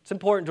 Amen. It's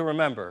important to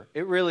remember.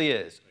 It really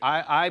is.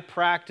 I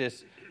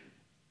practice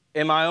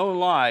in my own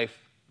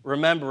life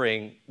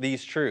remembering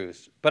these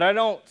truths, but I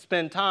don't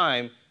spend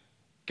time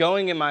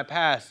going in my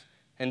past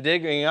and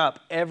digging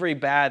up every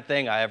bad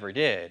thing I ever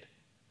did.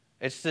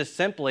 It's just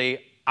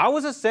simply, I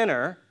was a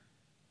sinner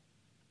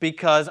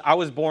because I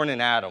was born in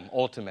Adam,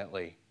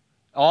 ultimately.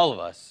 All of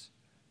us.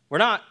 We're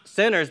not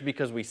sinners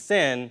because we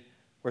sin.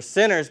 We're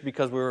sinners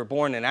because we were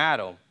born in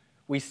Adam.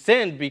 We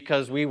sinned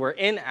because we were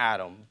in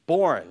Adam,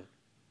 born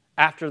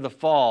after the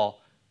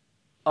fall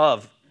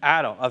of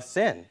Adam, of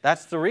sin.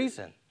 That's the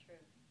reason. True.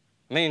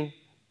 I mean,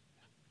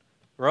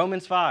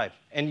 Romans 5.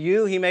 And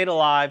you He made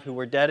alive who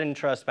were dead in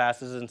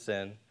trespasses and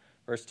sin.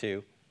 Verse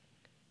 2.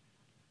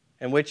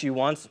 In which you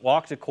once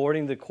walked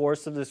according to the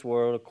course of this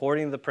world,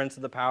 according to the prince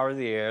of the power of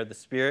the air, the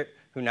spirit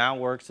who now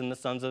works in the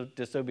sons of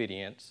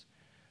disobedience.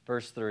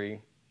 Verse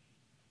 3,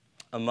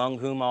 among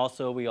whom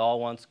also we all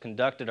once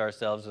conducted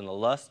ourselves in the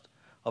lust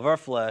of our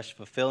flesh,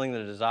 fulfilling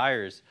the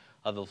desires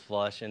of the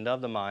flesh and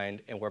of the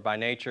mind, and were by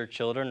nature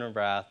children of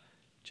wrath,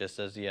 just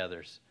as the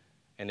others.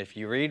 And if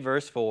you read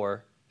verse 4,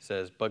 it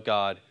says, but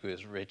God, who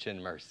is rich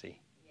in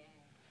mercy. Yeah.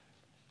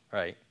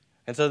 Right.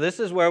 And so this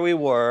is where we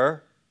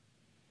were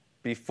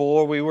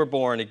before we were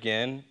born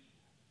again,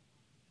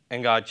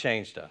 and God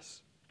changed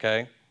us.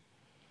 Okay?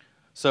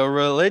 So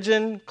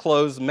religion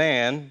clothes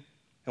man.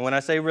 And when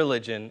I say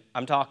religion,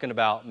 I'm talking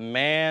about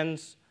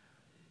man's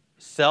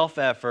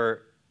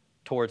self-effort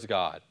towards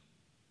God,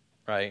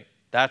 right?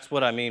 That's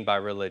what I mean by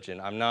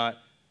religion. I'm not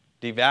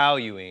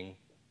devaluing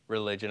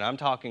religion. I'm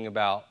talking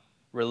about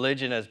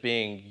religion as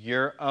being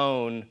your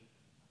own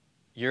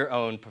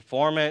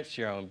performance,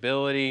 your own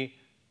ability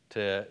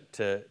to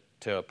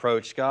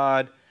approach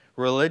God.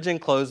 Religion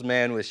clothes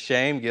man with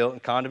shame, guilt,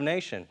 and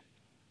condemnation.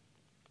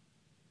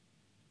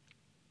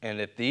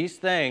 And if these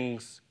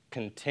things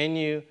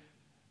continue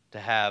to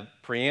have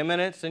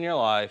preeminence in your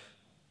life,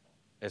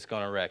 it's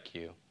going to wreck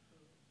you.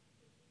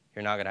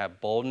 You're not going to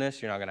have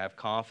boldness. You're not going to have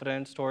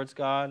confidence towards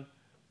God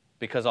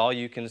because all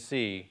you can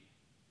see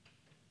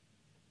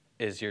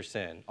is your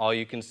sin. All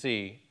you can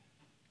see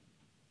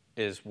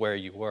is where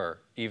you were,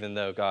 even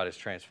though God has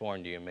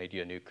transformed you and made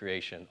you a new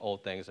creation.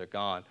 Old things are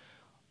gone.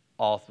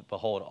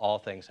 Behold, all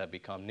things have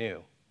become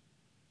new.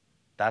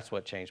 That's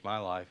what changed my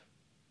life.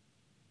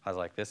 I was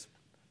like, this.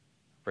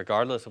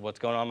 Regardless of what's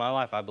going on in my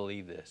life, I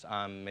believe this.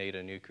 I'm made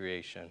a new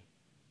creation.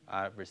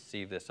 I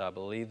receive this. I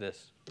believe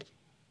this.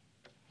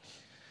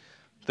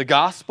 The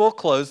gospel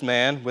clothes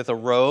man with a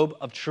robe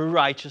of true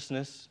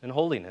righteousness and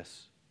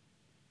holiness.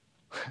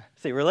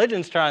 See,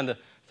 religion's trying to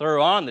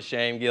throw on the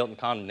shame, guilt, and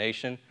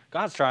condemnation.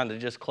 God's trying to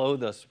just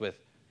clothe us with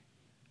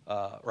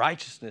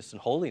righteousness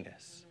and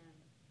holiness. Amen.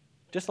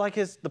 Just like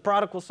the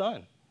prodigal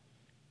son.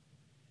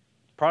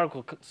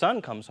 Prodigal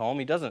son comes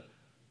home.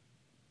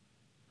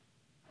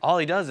 All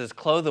he does is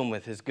clothe them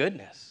with his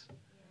goodness.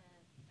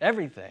 Yeah.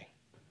 Everything.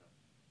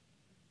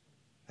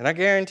 And I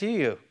guarantee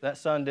you, that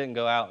son didn't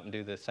go out and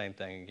do the same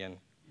thing again.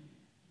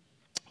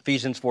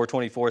 Ephesians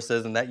 4:24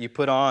 says, and that you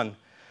put on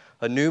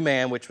a new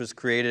man which was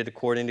created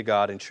according to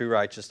God in true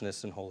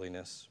righteousness and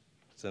holiness.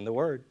 It's in the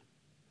Word.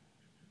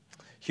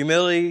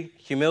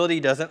 Humility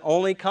doesn't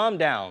only come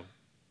down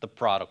the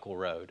prodigal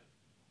road.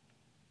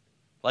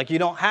 Like you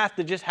don't have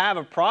to just have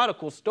a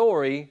prodigal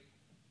story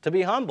to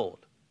be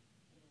humbled.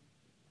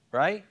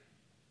 Right?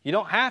 You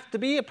don't have to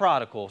be a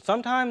prodigal.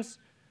 Sometimes,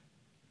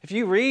 if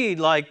you read,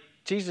 like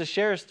Jesus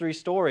shares 3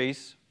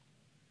 stories,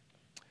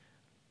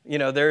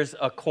 there's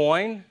a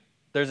coin,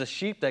 there's a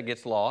sheep that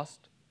gets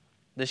lost,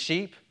 the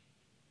sheep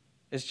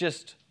is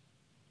just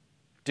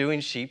doing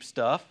sheep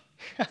stuff,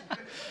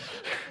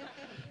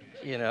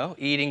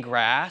 eating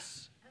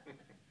grass.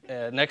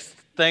 Next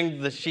thing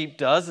the sheep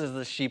does is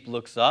the sheep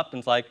looks up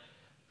and is like,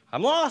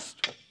 I'm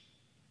lost.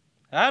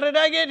 How did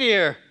I get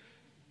here?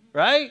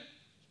 Right?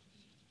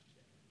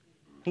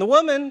 And the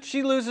woman,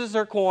 she loses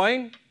her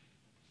coin.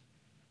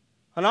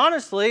 And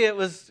honestly,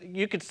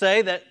 you could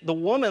say that the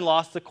woman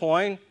lost the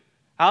coin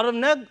out of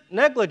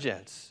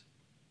negligence.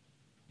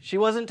 She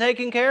wasn't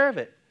taking care of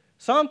it.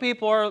 Some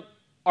people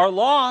are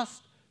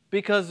lost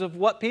because of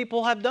what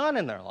people have done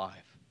in their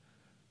life.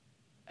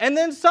 And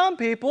then some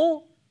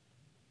people,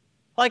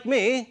 like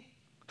me,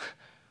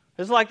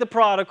 is like the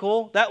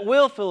prodigal that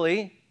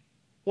willfully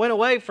went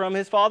away from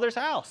his father's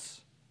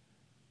house.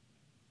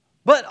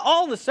 But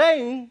all the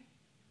same,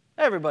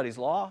 everybody's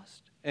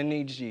lost and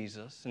needs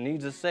Jesus and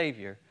needs a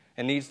Savior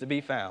and needs to be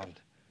found.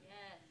 Yes.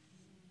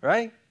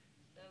 Right?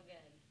 So good.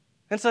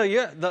 And so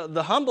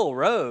the humble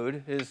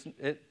road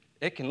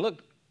it can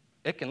look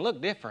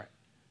different.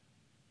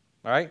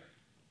 All right?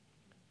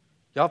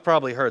 Y'all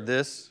probably heard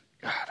this.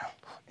 God,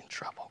 I'm in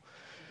trouble.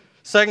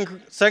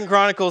 Second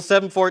Chronicles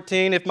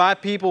 7:14, if my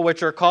people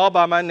which are called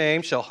by my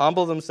name shall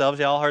humble themselves,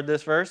 y'all heard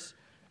this verse?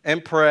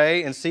 And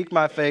pray and seek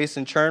my face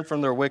and turn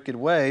from their wicked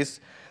ways,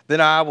 then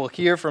I will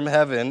hear from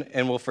heaven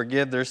and will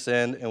forgive their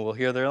sin and will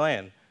heal their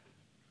land.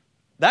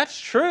 That's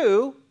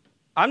true.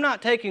 I'm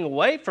not taking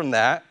away from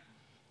that.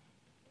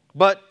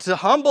 But to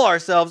humble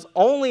ourselves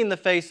only in the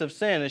face of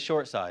sin is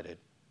short-sighted.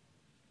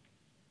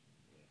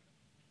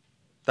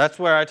 That's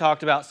where I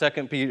talked about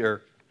 2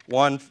 Peter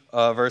 1,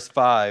 verse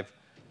 5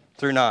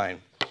 through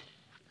 9.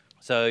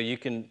 So you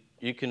can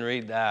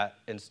read that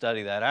and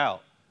study that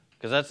out,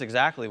 because that's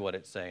exactly what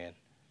it's saying.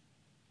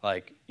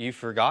 Like, you've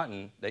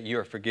forgotten that you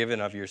are forgiven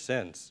of your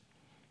sins.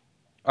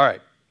 All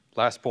right,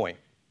 last point.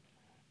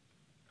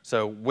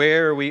 So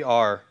where we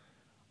are,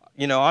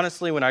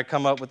 honestly, when I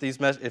come up with these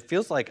messages, it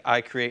feels like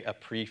I create a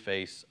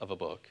preface of a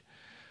book.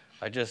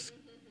 I just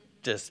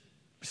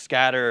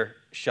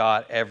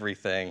scatter-shot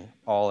everything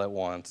all at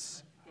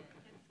once.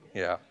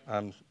 Yeah,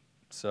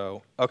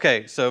 so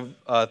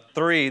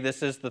 3,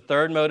 this is the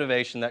third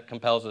motivation that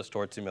compels us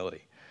towards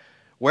humility.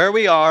 Where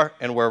we are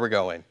and where we're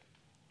going.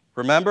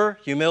 Remember,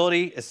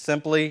 humility is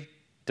simply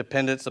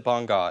dependence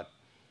upon God.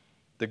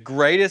 The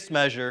greatest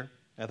measure,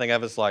 I think I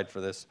have a slide for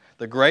this,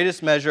 the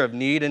greatest measure of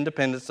need and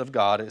dependence of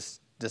God is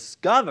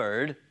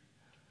discovered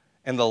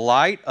in the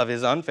light of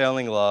his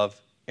unfailing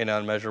love and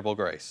unmeasurable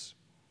grace.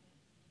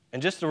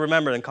 And just to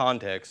remember in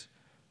context,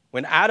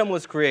 when Adam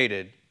was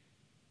created,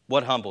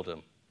 what humbled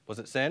him? Was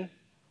it sin?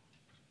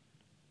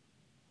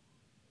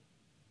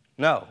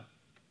 No.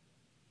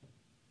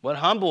 What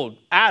humbled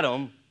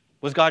Adam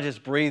was God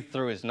just breathed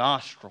through his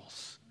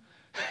nostrils.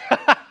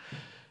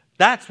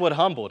 That's what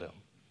humbled him,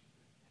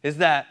 is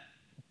that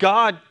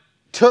God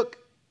took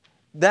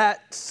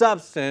that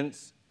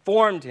substance,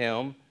 formed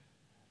him,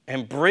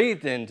 and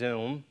breathed into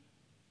him,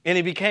 and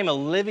he became a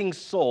living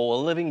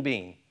soul, a living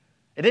being.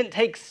 It didn't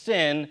take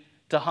sin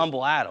to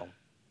humble Adam.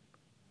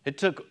 It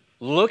took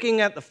looking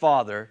at the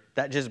Father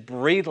that just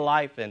breathed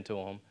life into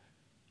him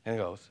and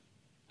goes,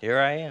 here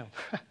I am.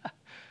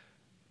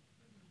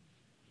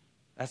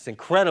 That's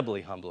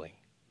incredibly humbling.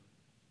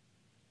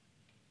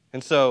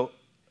 And so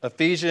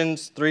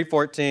Ephesians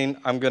 3:14,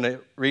 I'm going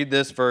to read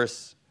this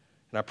verse,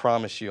 and I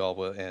promise you all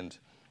will end.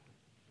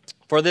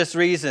 For this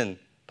reason,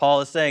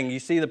 Paul is saying, you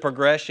see the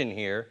progression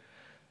here.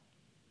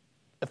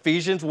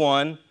 Ephesians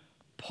 1,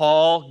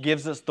 Paul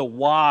gives us the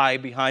why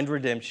behind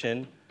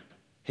redemption.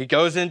 He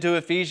goes into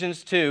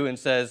Ephesians 2 and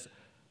says,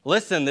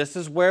 listen, this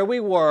is where we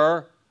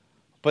were,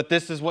 but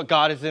this is what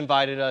God has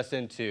invited us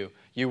into.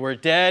 You were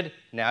dead,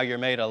 now you're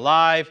made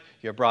alive,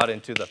 you're brought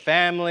into the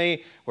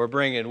family, we're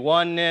bringing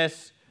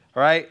oneness,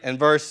 right?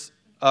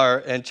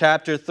 In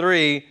chapter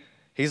 3,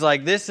 he's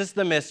like, this is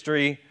the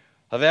mystery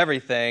of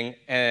everything,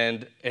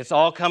 and it's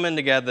all coming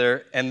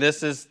together, and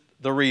this is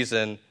the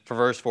reason for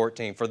verse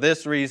 14. For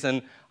this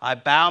reason, I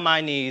bow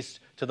my knees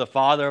to the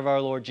Father of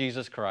our Lord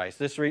Jesus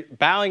Christ.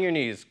 Bowing your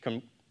knees,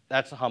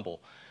 that's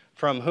humble.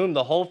 From whom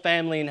the whole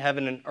family in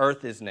heaven and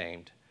earth is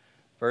named.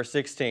 Verse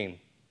 16.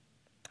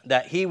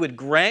 That he would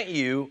grant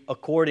you,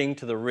 according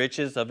to the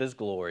riches of his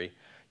glory,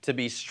 to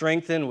be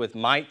strengthened with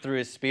might through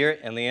his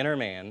Spirit in the inner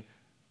man.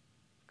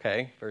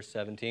 Okay, verse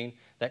 17.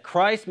 That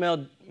Christ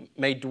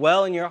may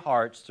dwell in your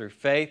hearts through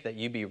faith, that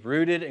you be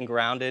rooted and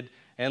grounded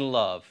in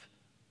love.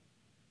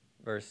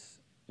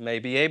 May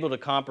be able to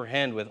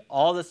comprehend with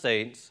all the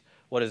saints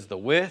what is the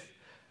width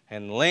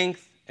and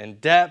length and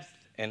depth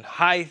and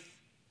height,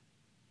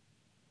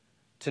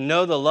 to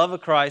know the love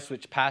of Christ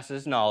which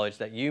passes knowledge,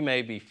 that you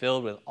may be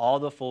filled with all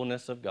the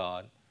fullness of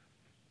God.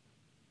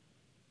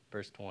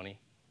 Verse 20.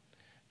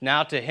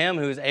 Now to him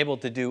who is able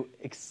to do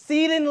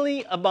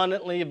exceedingly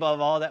abundantly above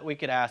all that we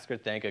could ask or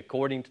think,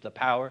 according to the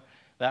power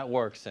that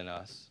works in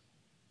us.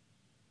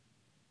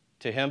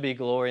 To him be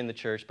glory in the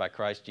church by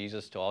Christ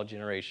Jesus to all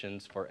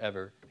generations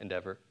forever and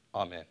ever.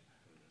 Amen.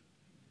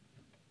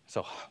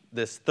 So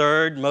this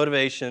third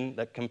motivation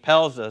that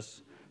compels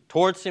us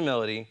towards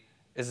humility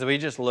is that we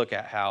just look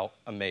at how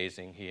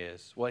amazing he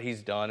is, what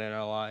he's done in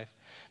our life,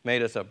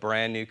 made us a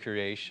brand new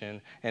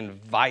creation,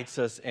 invites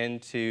us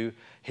into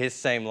his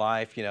same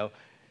life,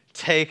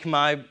 take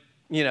my,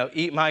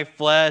 eat my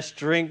flesh,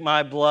 drink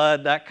my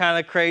blood, that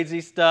kind of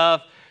crazy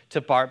stuff,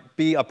 to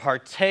be a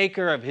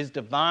partaker of his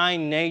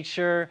divine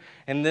nature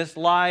in this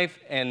life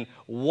and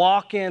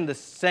walk in the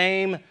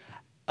same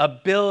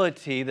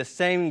ability, the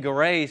same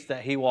grace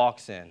that he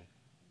walks in,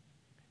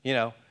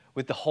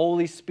 with the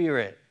Holy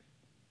Spirit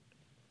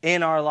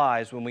in our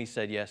lives when we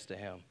said yes to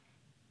him.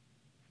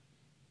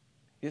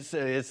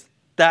 It's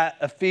that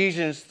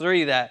Ephesians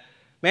 3 that,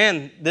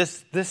 man,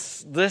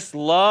 this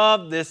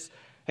love, this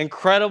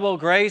incredible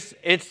grace,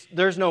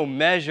 there's no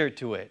measure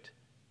to it.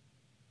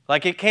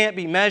 Like, it can't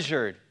be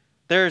measured.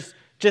 There's,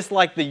 just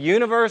like the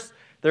universe,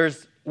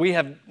 we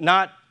have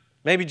not,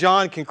 maybe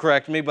John can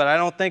correct me, but I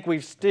don't think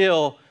we've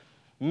still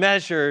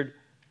measured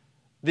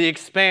the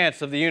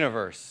expanse of the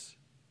universe.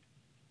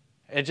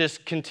 It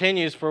just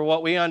continues, for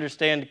what we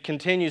understand,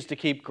 continues to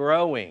keep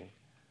growing.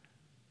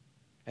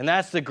 And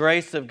that's the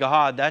grace of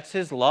God. That's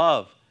his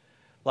love.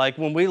 Like,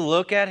 when we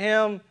look at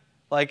him,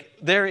 like,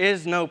 there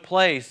is no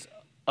place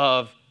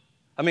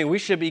we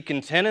should be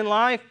content in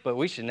life, but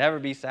we should never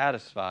be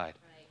satisfied.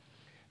 Right.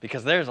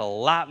 Because there's a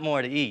lot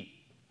more to eat,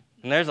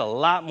 and there's a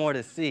lot more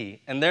to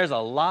see, and there's a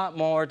lot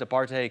more to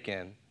partake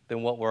in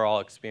than what we're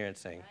all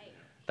experiencing. Right.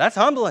 That's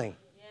humbling.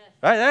 Yes.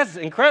 Right? That's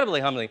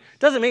incredibly humbling.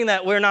 Doesn't mean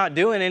that we're not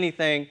doing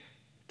anything.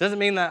 Doesn't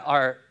mean that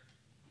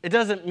it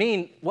doesn't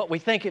mean what we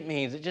think it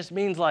means. It just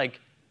means, like,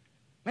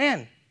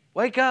 man,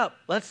 wake up.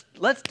 Let's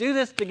do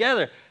this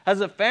together. As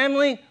a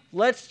family,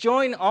 let's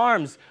join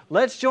arms.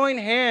 Let's join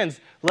hands.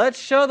 Let's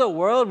show the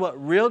world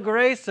what real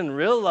grace and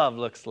real love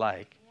looks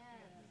like. Yes.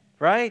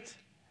 Right?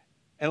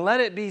 And let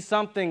it be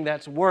something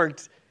that's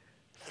worked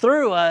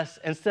through us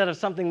instead of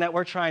something that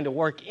we're trying to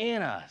work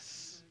in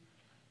us.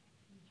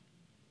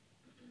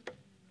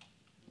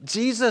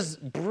 Jesus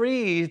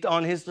breathed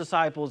on his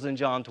disciples in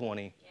John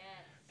 20.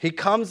 He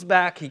comes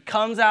back, he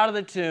comes out of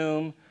the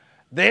tomb,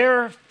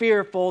 they're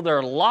fearful,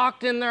 they're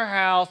locked in their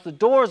house, the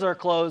doors are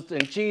closed,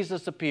 and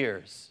Jesus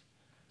appears.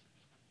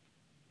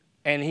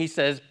 And he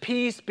says,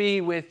 "Peace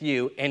be with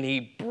you," and he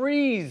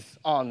breathes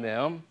on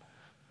them.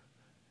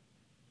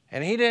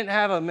 And he didn't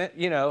have a mint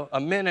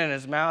in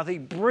his mouth, he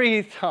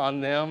breathed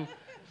on them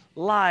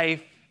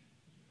life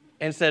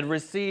and said,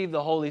 "Receive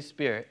the Holy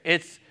Spirit."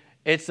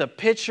 It's a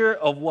picture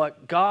of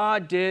what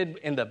God did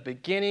in the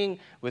beginning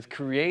with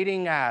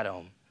creating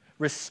Adam.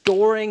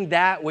 Restoring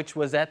that which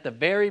was at the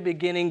very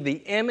beginning,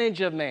 the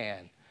image of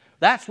man.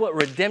 That's what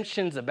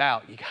redemption's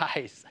about, you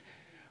guys.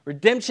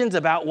 Redemption's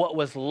about what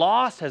was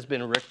lost, has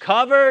been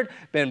recovered,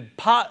 been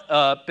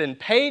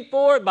paid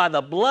for by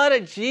the blood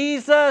of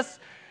Jesus,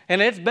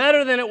 and it's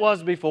better than it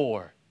was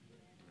before.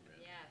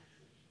 Yeah.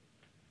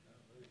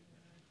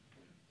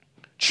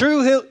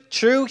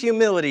 True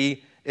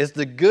humility is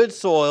the good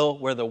soil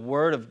where the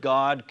Word of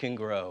God can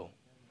grow.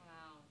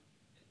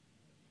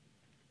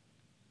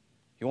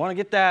 You want to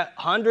get that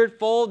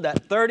 100-fold,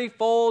 that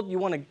 30-fold? You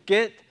want to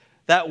get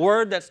that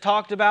word that's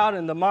talked about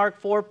in the Mark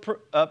 4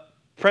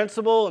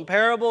 principle and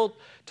parable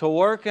to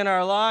work in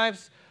our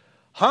lives?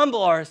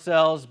 Humble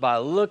ourselves by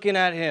looking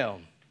at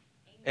him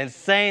and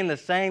saying the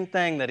same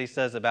thing that he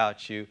says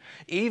about you.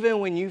 Even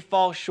when you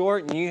fall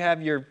short and you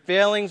have your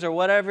failings or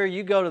whatever,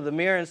 you go to the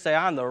mirror and say,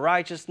 "I'm the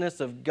righteousness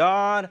of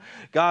God.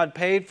 God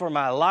paid for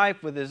my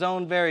life with his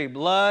own very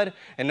blood.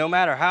 And no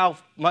matter how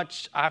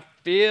much I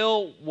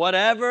feel,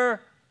 whatever,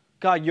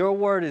 God, your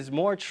word is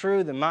more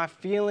true than my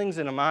feelings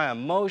and my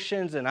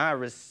emotions, and I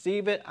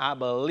receive it, I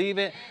believe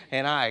it,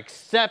 and I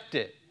accept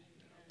it.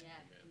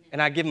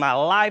 And I give my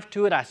life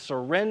to it. I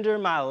surrender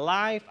my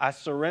life. I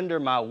surrender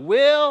my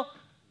will.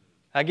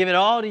 I give it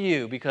all to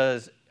you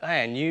because,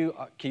 man, you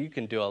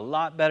can do a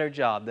lot better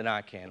job than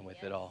I can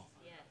with it all.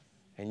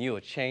 And you will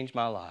change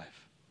my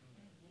life."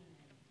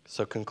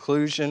 So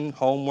conclusion,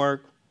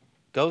 homework,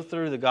 go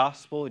through the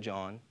Gospel of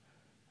John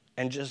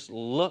and just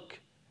look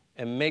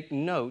and make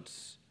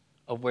notes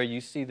of where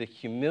you see the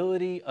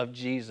humility of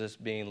Jesus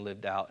being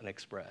lived out and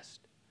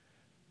expressed.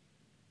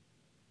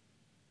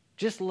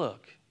 Just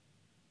look.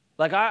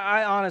 Like,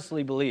 I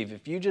honestly believe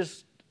if you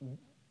just,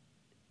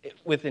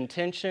 with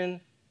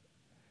intention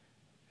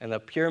and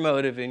the pure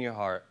motive in your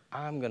heart,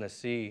 I'm going to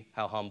see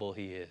how humble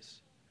he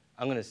is.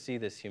 I'm going to see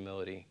this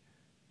humility.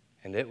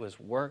 And it was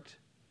worked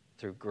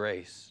through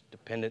grace,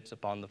 dependence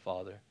upon the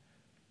Father.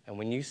 And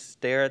when you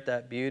stare at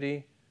that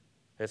beauty,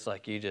 it's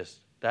like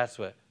that's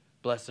what,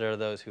 blessed are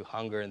those who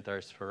hunger and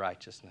thirst for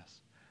righteousness.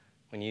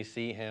 When you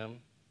see him,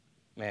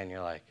 man, you're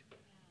like,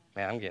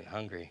 man, I'm getting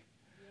hungry.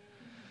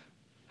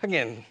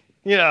 I'm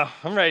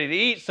ready to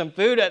eat some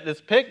food at this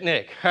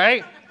picnic,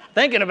 right?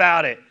 Thinking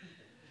about it.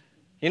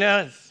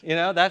 That's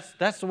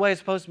the way it's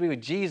supposed to be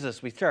with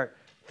Jesus. We start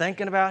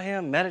thinking about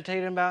him,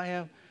 meditating about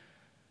him.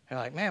 And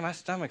like, man, my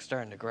stomach's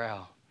starting to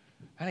growl.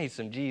 I need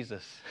some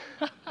Jesus.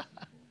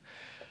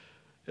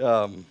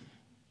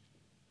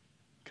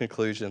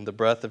 Conclusion, the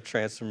breath of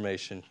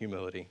transformation,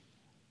 humility.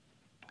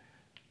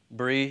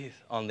 Breathe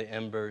on the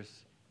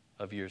embers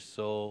of your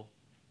soul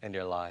in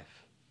your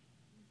life.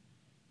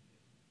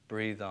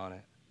 Breathe on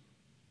it.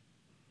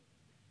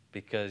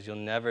 Because you'll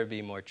never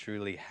be more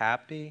truly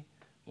happy,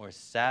 more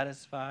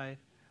satisfied,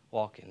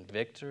 walk in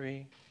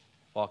victory,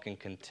 walk in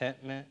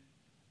contentment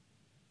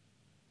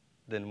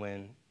than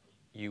when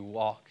you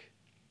walk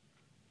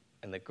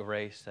in the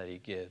grace that he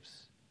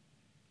gives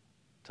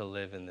to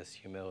live in this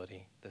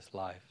humility, this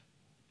life.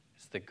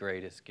 It's the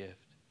greatest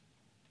gift,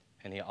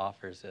 and he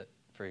offers it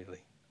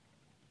freely.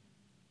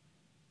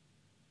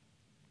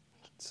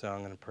 So I'm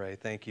going to pray.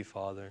 Thank you,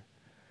 Father.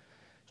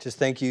 Just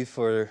thank you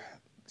for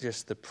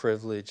just the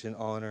privilege and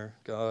honor,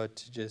 God,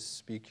 to just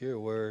speak your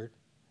word.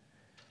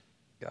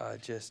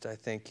 God, I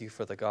thank you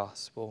for the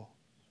gospel.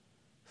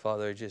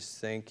 Father, I just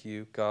thank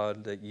you,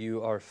 God, that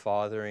you are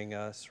fathering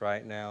us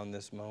right now in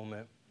this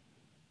moment.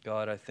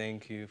 God, I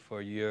thank you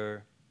for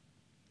your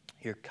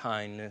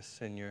kindness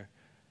and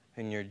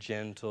your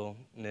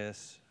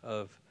gentleness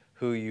of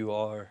who you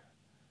are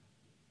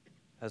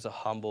as a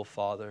humble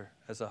Father,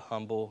 as a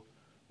humble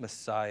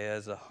Messiah,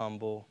 as a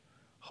humble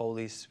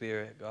Holy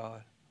Spirit,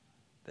 God.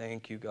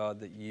 Thank you, God,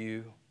 that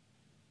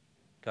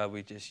God,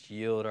 we just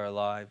yield our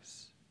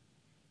lives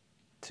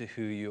to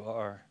who you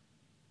are.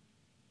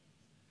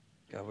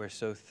 God, we're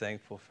so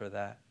thankful for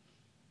that.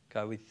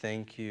 God, we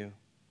thank you,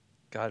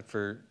 God,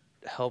 for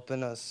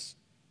helping us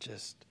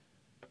just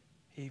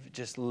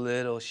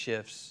little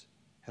shifts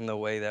in the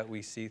way that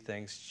we see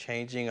things,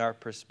 changing our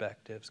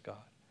perspectives, God.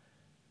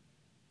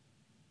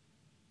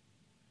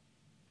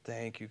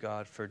 Thank you,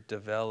 God, for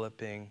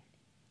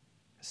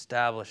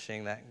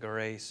establishing that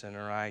grace and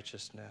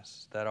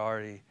righteousness that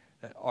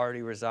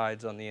already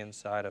resides on the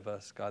inside of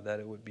us, God, that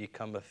it would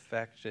become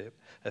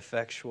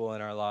effectual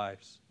in our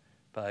lives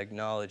by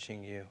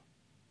acknowledging you.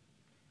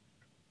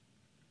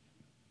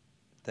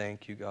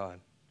 Thank you, God,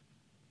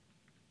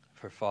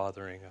 for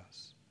fathering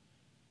us.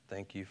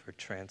 Thank you for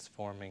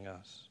transforming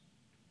us.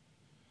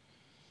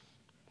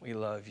 We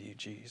love you,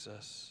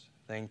 Jesus.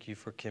 Thank you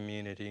for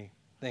community.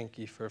 Thank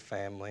you for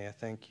family. I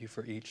thank you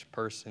for each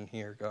person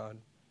here, God.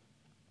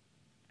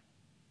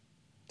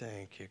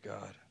 Thank you,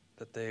 God,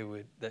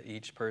 that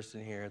each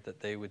person here, that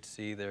they would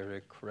see their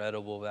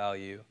incredible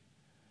value.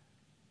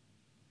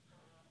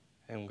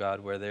 And God,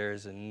 where there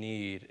is a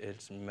need,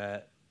 it's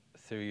met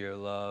through your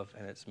love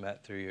and it's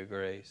met through your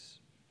grace.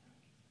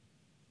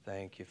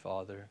 Thank you,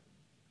 Father.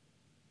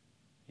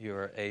 You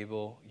are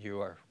able,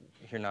 you're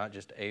not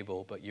just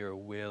able, but you're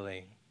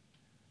willing.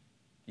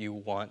 You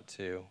want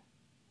to.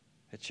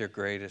 It's your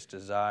greatest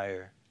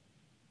desire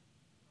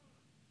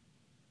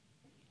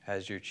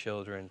as your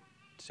children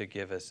to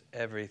give us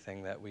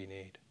everything that we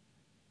need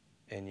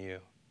in you.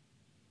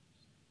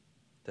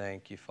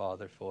 Thank you,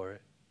 Father, for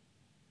it.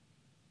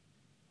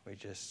 We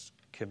just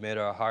commit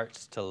our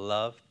hearts to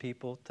love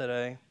people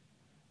today,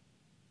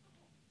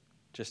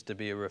 just to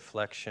be a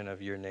reflection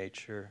of your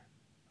nature,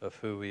 of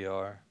who we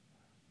are.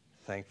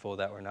 Thankful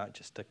that we're not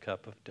just a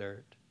cup of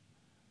dirt,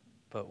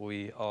 but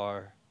we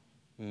are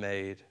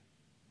made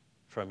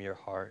from your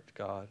heart,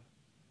 God,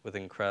 with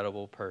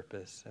incredible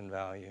purpose and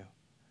value.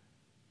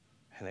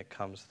 And it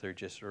comes through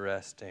just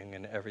resting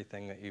in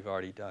everything that you've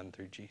already done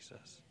through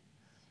Jesus.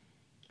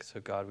 So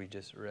God, we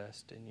just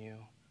rest in you.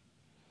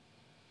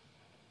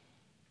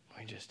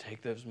 We just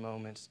take those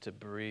moments to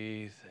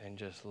breathe and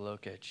just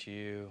look at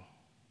you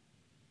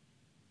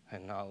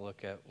and not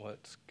look at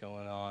what's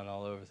going on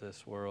all over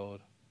this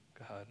world.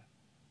 God,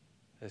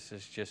 this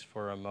is just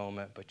for a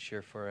moment, but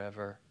you're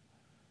forever.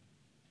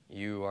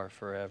 You are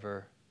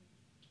forever.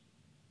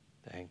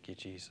 Thank you,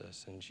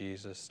 Jesus. In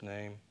Jesus'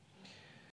 name.